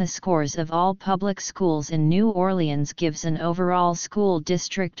 Considering the scores of all public schools in New Orleans gives an overall school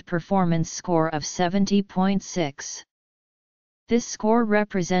district performance score of 70.6. This score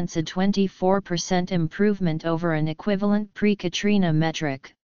represents a 24% improvement over an equivalent pre-Katrina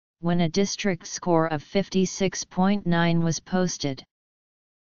metric, when a district score of 56.9 was posted.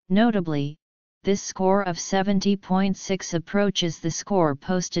 Notably, this score of 70.6 approaches the score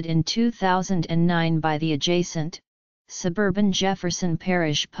posted in 2009 by the adjacent, suburban Jefferson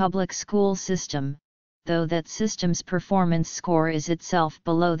Parish public school system, though that system's performance score is itself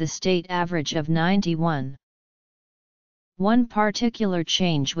below the state average of 91. One particular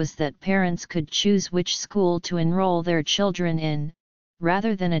change was that parents could choose which school to enroll their children in,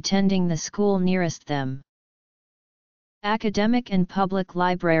 rather than attending the school nearest them. Academic and public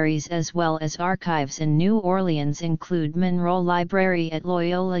libraries as well as archives in New Orleans include Monroe Library at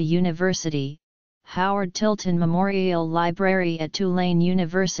Loyola University, Howard Tilton Memorial Library at Tulane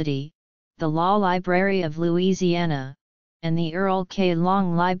University, the Law Library of Louisiana, and the Earl K.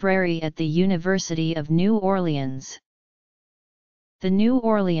 Long Library at the University of New Orleans. The New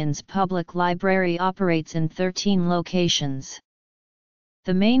Orleans Public Library operates in 13 locations.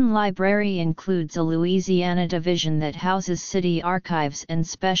 The main library includes a Louisiana division that houses city archives and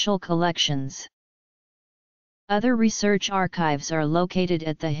special collections. Other research archives are located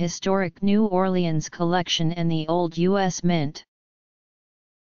at the historic New Orleans Collection and the Old U.S. Mint.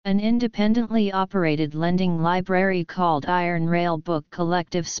 An independently operated lending library called Iron Rail Book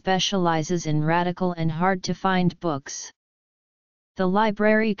Collective specializes in radical and hard-to-find books. The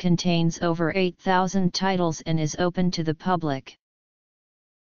library contains over 8,000 titles and is open to the public.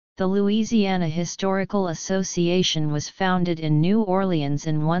 The Louisiana Historical Association was founded in New Orleans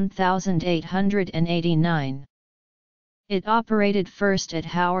in 1889. It operated first at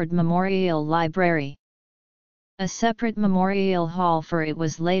Howard Memorial Library. A separate memorial hall for it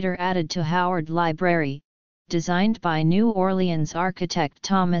was later added to Howard Library, designed by New Orleans architect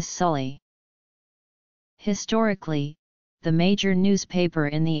Thomas Sully. Historically, the major newspaper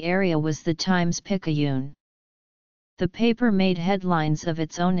in the area was the Times-Picayune. The paper made headlines of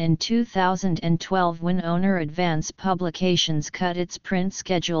its own in 2012 when owner Advance Publications cut its print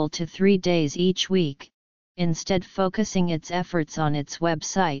schedule to 3 days each week, instead focusing its efforts on its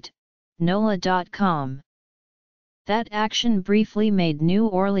website, NOLA.com. That action briefly made New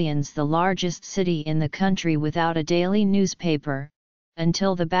Orleans the largest city in the country without a daily newspaper,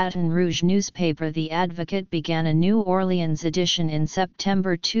 until the Baton Rouge newspaper The Advocate began a New Orleans edition in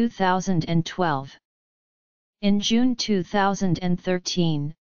September 2012. In June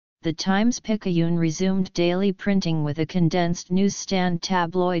 2013, the Times-Picayune resumed daily printing with a condensed newsstand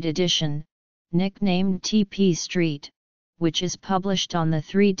tabloid edition, nicknamed TP Street, which is published on the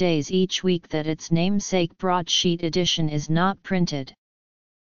 3 days each week that its namesake broadsheet edition is not printed.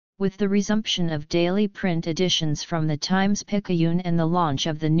 With the resumption of daily print editions from the Times-Picayune and the launch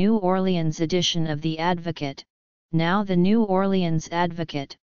of the New Orleans edition of The Advocate, now the New Orleans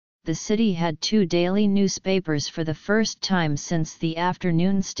Advocate, the city had 2 daily newspapers for the first time since the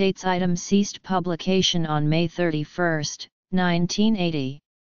afternoon states item ceased publication on May 31, 1980.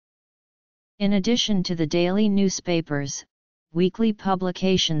 In addition to the daily newspapers, weekly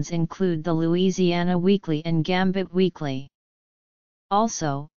publications include the Louisiana Weekly and Gambit Weekly.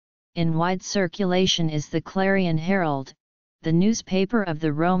 Also, in wide circulation is the Clarion Herald, the newspaper of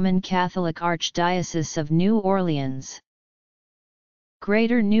the Roman Catholic Archdiocese of New Orleans.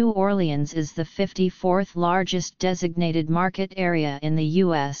 Greater New Orleans is the 54th largest designated market area in the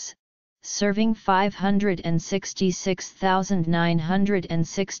U.S., serving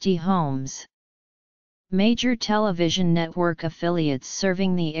 566,960 homes. Major television network affiliates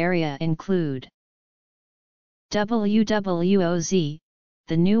serving the area include WWOZ,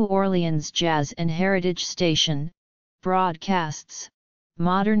 the New Orleans Jazz and Heritage Station, broadcasts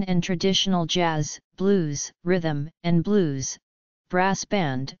modern and traditional jazz, blues, rhythm and blues, brass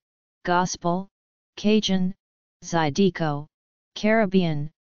band, gospel, Cajun, Zydeco, Caribbean,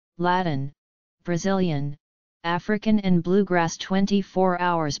 Latin, Brazilian, African and bluegrass 24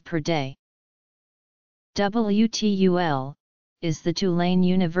 hours per day. WTUL is the Tulane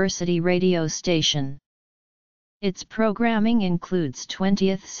University radio station. Its programming includes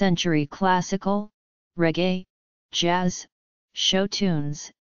 20th century classical, reggae, jazz, show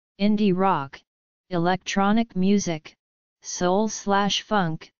tunes, indie rock, electronic music,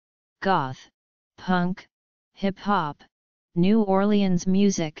 soul/funk, goth, punk, hip-hop, New Orleans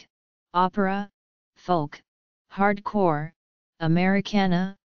music, opera, folk, hardcore,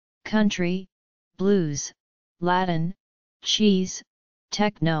 Americana, country, blues, Latin, cheese,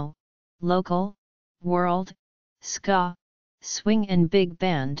 techno, local, world, ska, swing and big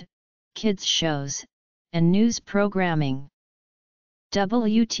band, kids shows, and news programming.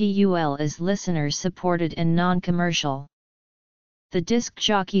 WTUL is listener-supported and non-commercial. The disc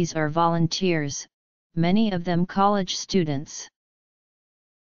jockeys are volunteers, many of them college students.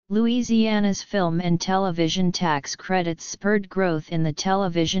 Louisiana's film and television tax credits spurred growth in the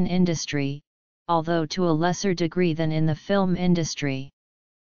television industry, although to a lesser degree than in the film industry.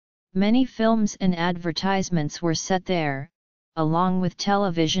 Many films and advertisements were set there, along with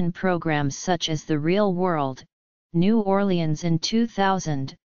television programs such as The Real World, New Orleans in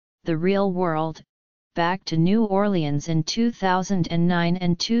 2000, The Real World, Back to New Orleans in 2009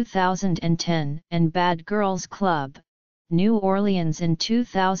 and 2010, and Bad Girls Club, New Orleans in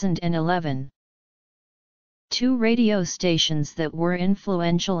 2011. Two radio stations that were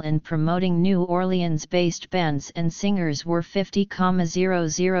influential in promoting New Orleans-based bands and singers were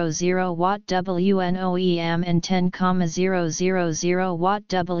 50,000 Watt WNOEM and 10,000 Watt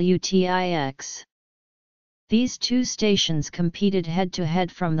WTIX. These two stations competed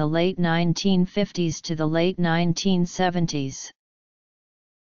head-to-head from the late 1950s to the late 1970s.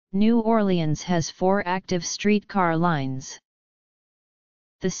 New Orleans has 4 active streetcar lines.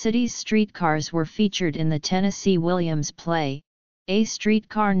 The city's streetcars were featured in the Tennessee Williams play, A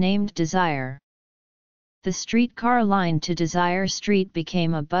Streetcar Named Desire. The streetcar line to Desire Street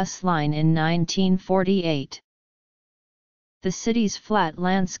became a bus line in 1948. The city's flat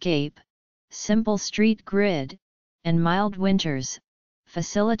landscape, simple street grid, and mild winters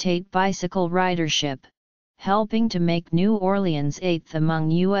facilitate bicycle ridership, helping to make New Orleans 8th among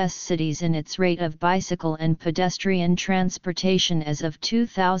U.S. cities in its rate of bicycle and pedestrian transportation as of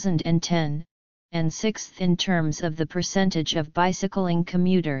 2010, and 6th in terms of the percentage of bicycling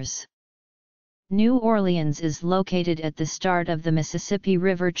commuters. New Orleans is located at the start of the Mississippi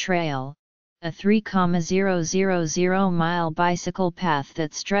River Trail, a 3,000-mile bicycle path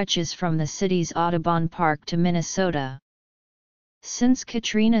that stretches from the city's Audubon Park to Minnesota. Since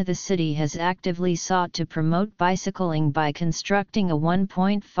Katrina, the city has actively sought to promote bicycling by constructing a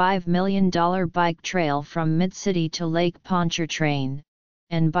 $1.5 million bike trail from Mid-City to Lake Pontchartrain,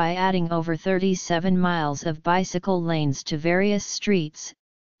 and by adding over 37 miles of bicycle lanes to various streets,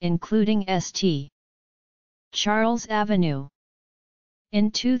 including St. Charles Avenue.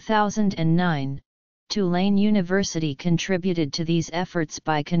 In 2009, Tulane University contributed to these efforts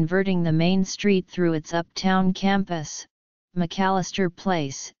by converting the main street through its uptown campus, McAllister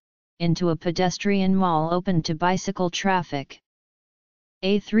Place, into a pedestrian mall open to bicycle traffic.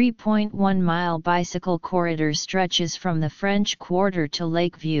 A 3.1-mile bicycle corridor stretches from the French Quarter to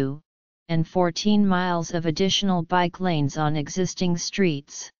Lakeview, and 14 miles of additional bike lanes on existing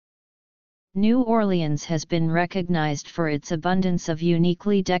streets. New Orleans has been recognized for its abundance of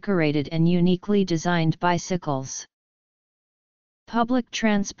uniquely decorated and uniquely designed bicycles. Public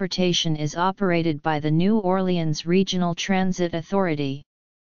transportation is operated by the New Orleans Regional Transit Authority.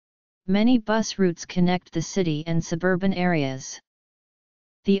 Many bus routes connect the city and suburban areas.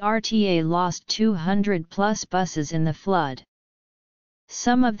 The RTA lost 200-plus buses in the flood.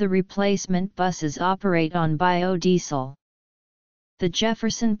 Some of the replacement buses operate on biodiesel. The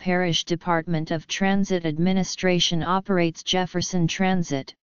Jefferson Parish Department of Transit Administration operates Jefferson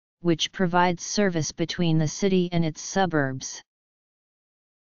Transit, which provides service between the city and its suburbs.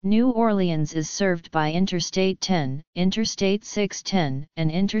 New Orleans is served by Interstate 10, Interstate 610,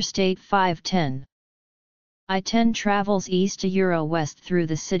 and Interstate 510. I-10 travels east to west through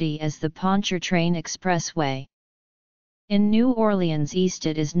the city as the Pontchartrain Expressway. In New Orleans East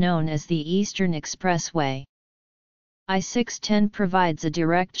it is known as the Eastern Expressway. I-610 provides a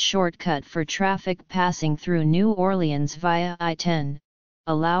direct shortcut for traffic passing through New Orleans via I-10,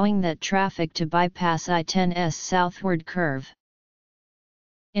 allowing that traffic to bypass I-10's southward curve.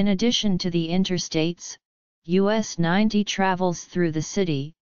 In addition to the interstates, US 90 travels through the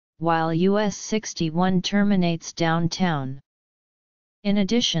city, while US 61 terminates downtown. In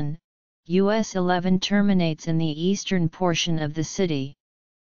addition, US 11 terminates in the eastern portion of the city.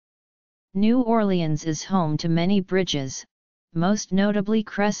 New Orleans is home to many bridges, most notably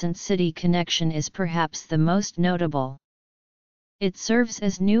Crescent City Connection is perhaps the most notable. It serves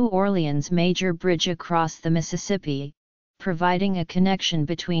as New Orleans' major bridge across the Mississippi, providing a connection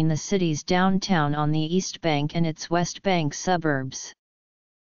between the city's downtown on the East Bank and its West Bank suburbs.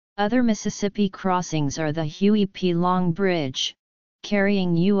 Other Mississippi crossings are the Huey P. Long Bridge,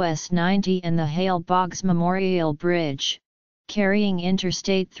 carrying US 90, and the Hale Boggs Memorial Bridge, carrying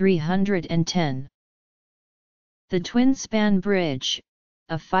Interstate 310. The Twin Span Bridge,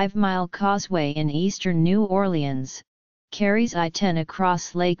 a 5-mile causeway in eastern New Orleans, carries I-10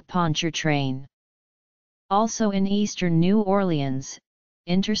 across Lake Pontchartrain. Also in eastern New Orleans,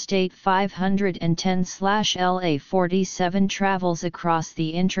 Interstate 510/LA 47 travels across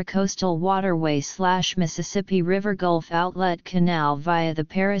the Intracoastal Waterway/Mississippi River Gulf Outlet Canal via the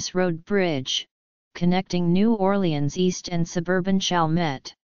Paris Road Bridge, connecting New Orleans East and suburban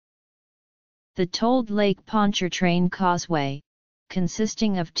Chalmette. The tolled Lake Pontchartrain Causeway,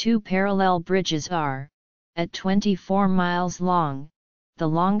 consisting of 2 parallel bridges are, at 24 miles long, the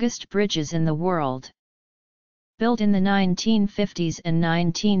longest bridges in the world. Built in the 1950s and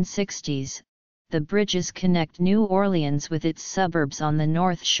 1960s, the bridges connect New Orleans with its suburbs on the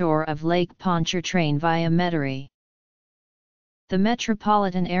north shore of Lake Pontchartrain via Metairie. The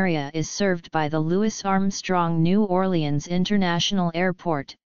metropolitan area is served by the Louis Armstrong New Orleans International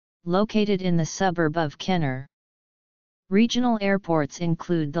Airport, located in the suburb of Kenner. Regional airports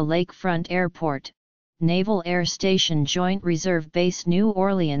include the Lakefront Airport, Naval Air Station Joint Reserve Base New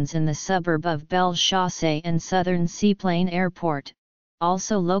Orleans in the suburb of Belle Chasse, and Southern Seaplane Airport,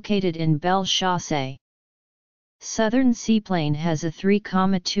 also located in Belle Chasse. Southern Seaplane has a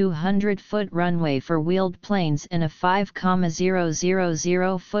 3,200-foot runway for wheeled planes and a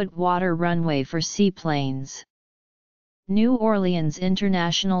 5,000-foot water runway for seaplanes. New Orleans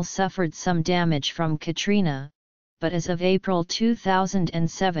International suffered some damage from Katrina, but as of April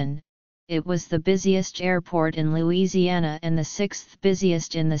 2007, it was the busiest airport in Louisiana and the 6th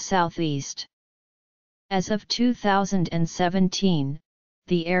busiest in the Southeast. As of 2017,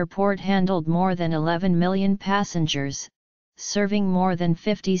 the airport handled more than 11 million passengers, serving more than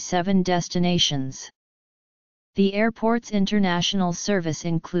 57 destinations. The airport's international service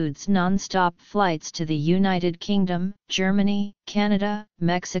includes non-stop flights to the United Kingdom, Germany, Canada,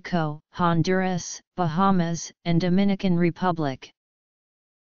 Mexico, Honduras, Bahamas, and Dominican Republic.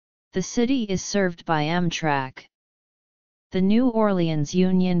 The city is served by Amtrak. The New Orleans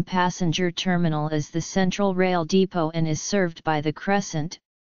Union Passenger Terminal is the central rail depot and is served by the Crescent,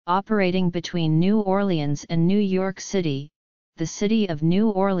 operating between New Orleans and New York City, the City of New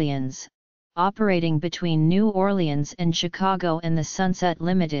Orleans, operating between New Orleans and Chicago, and the Sunset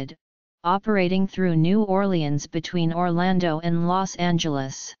Limited, operating through New Orleans between Orlando and Los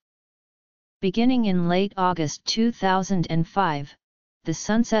Angeles. Beginning in late August 2005, the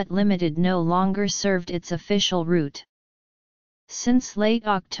Sunset Limited no longer served its official route. Since late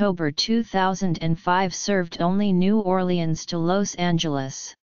October 2005 served only New Orleans to Los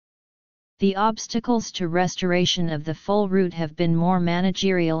Angeles. The obstacles to restoration of the full route have been more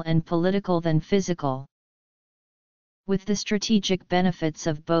managerial and political than physical. With the strategic benefits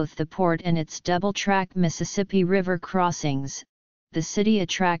of both the port and its double-track Mississippi River crossings, the city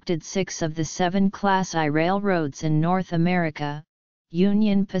attracted 6 of the 7 Class I railroads in North America: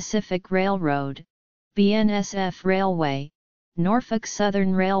 Union Pacific Railroad, BNSF Railway, Norfolk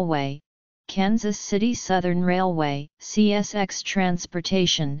Southern Railway, Kansas City Southern Railway, CSX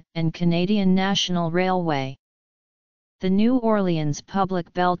Transportation, and Canadian National Railway. The New Orleans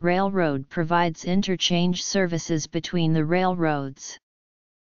Public Belt Railroad provides interchange services between the railroads.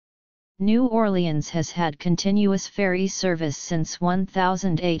 New Orleans has had continuous ferry service since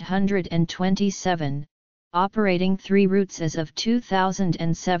 1827, operating 3 routes as of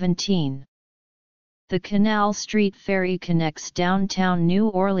 2017. The Canal Street Ferry connects downtown New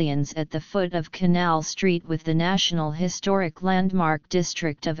Orleans at the foot of Canal Street with the National Historic Landmark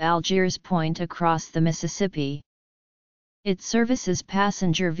District of Algiers Point across the Mississippi. It services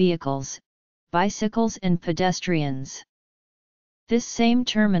passenger vehicles, bicycles and pedestrians. This same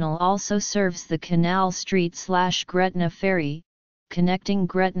terminal also serves the Canal Street/Gretna Ferry, connecting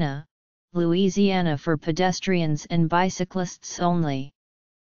Gretna, Louisiana for pedestrians and bicyclists only.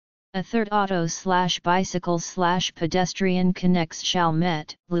 A third auto/bicycle/pedestrian connects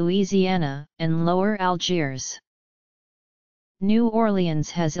Chalmette, Louisiana, and Lower Algiers. New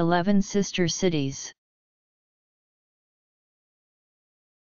Orleans has 11 sister cities.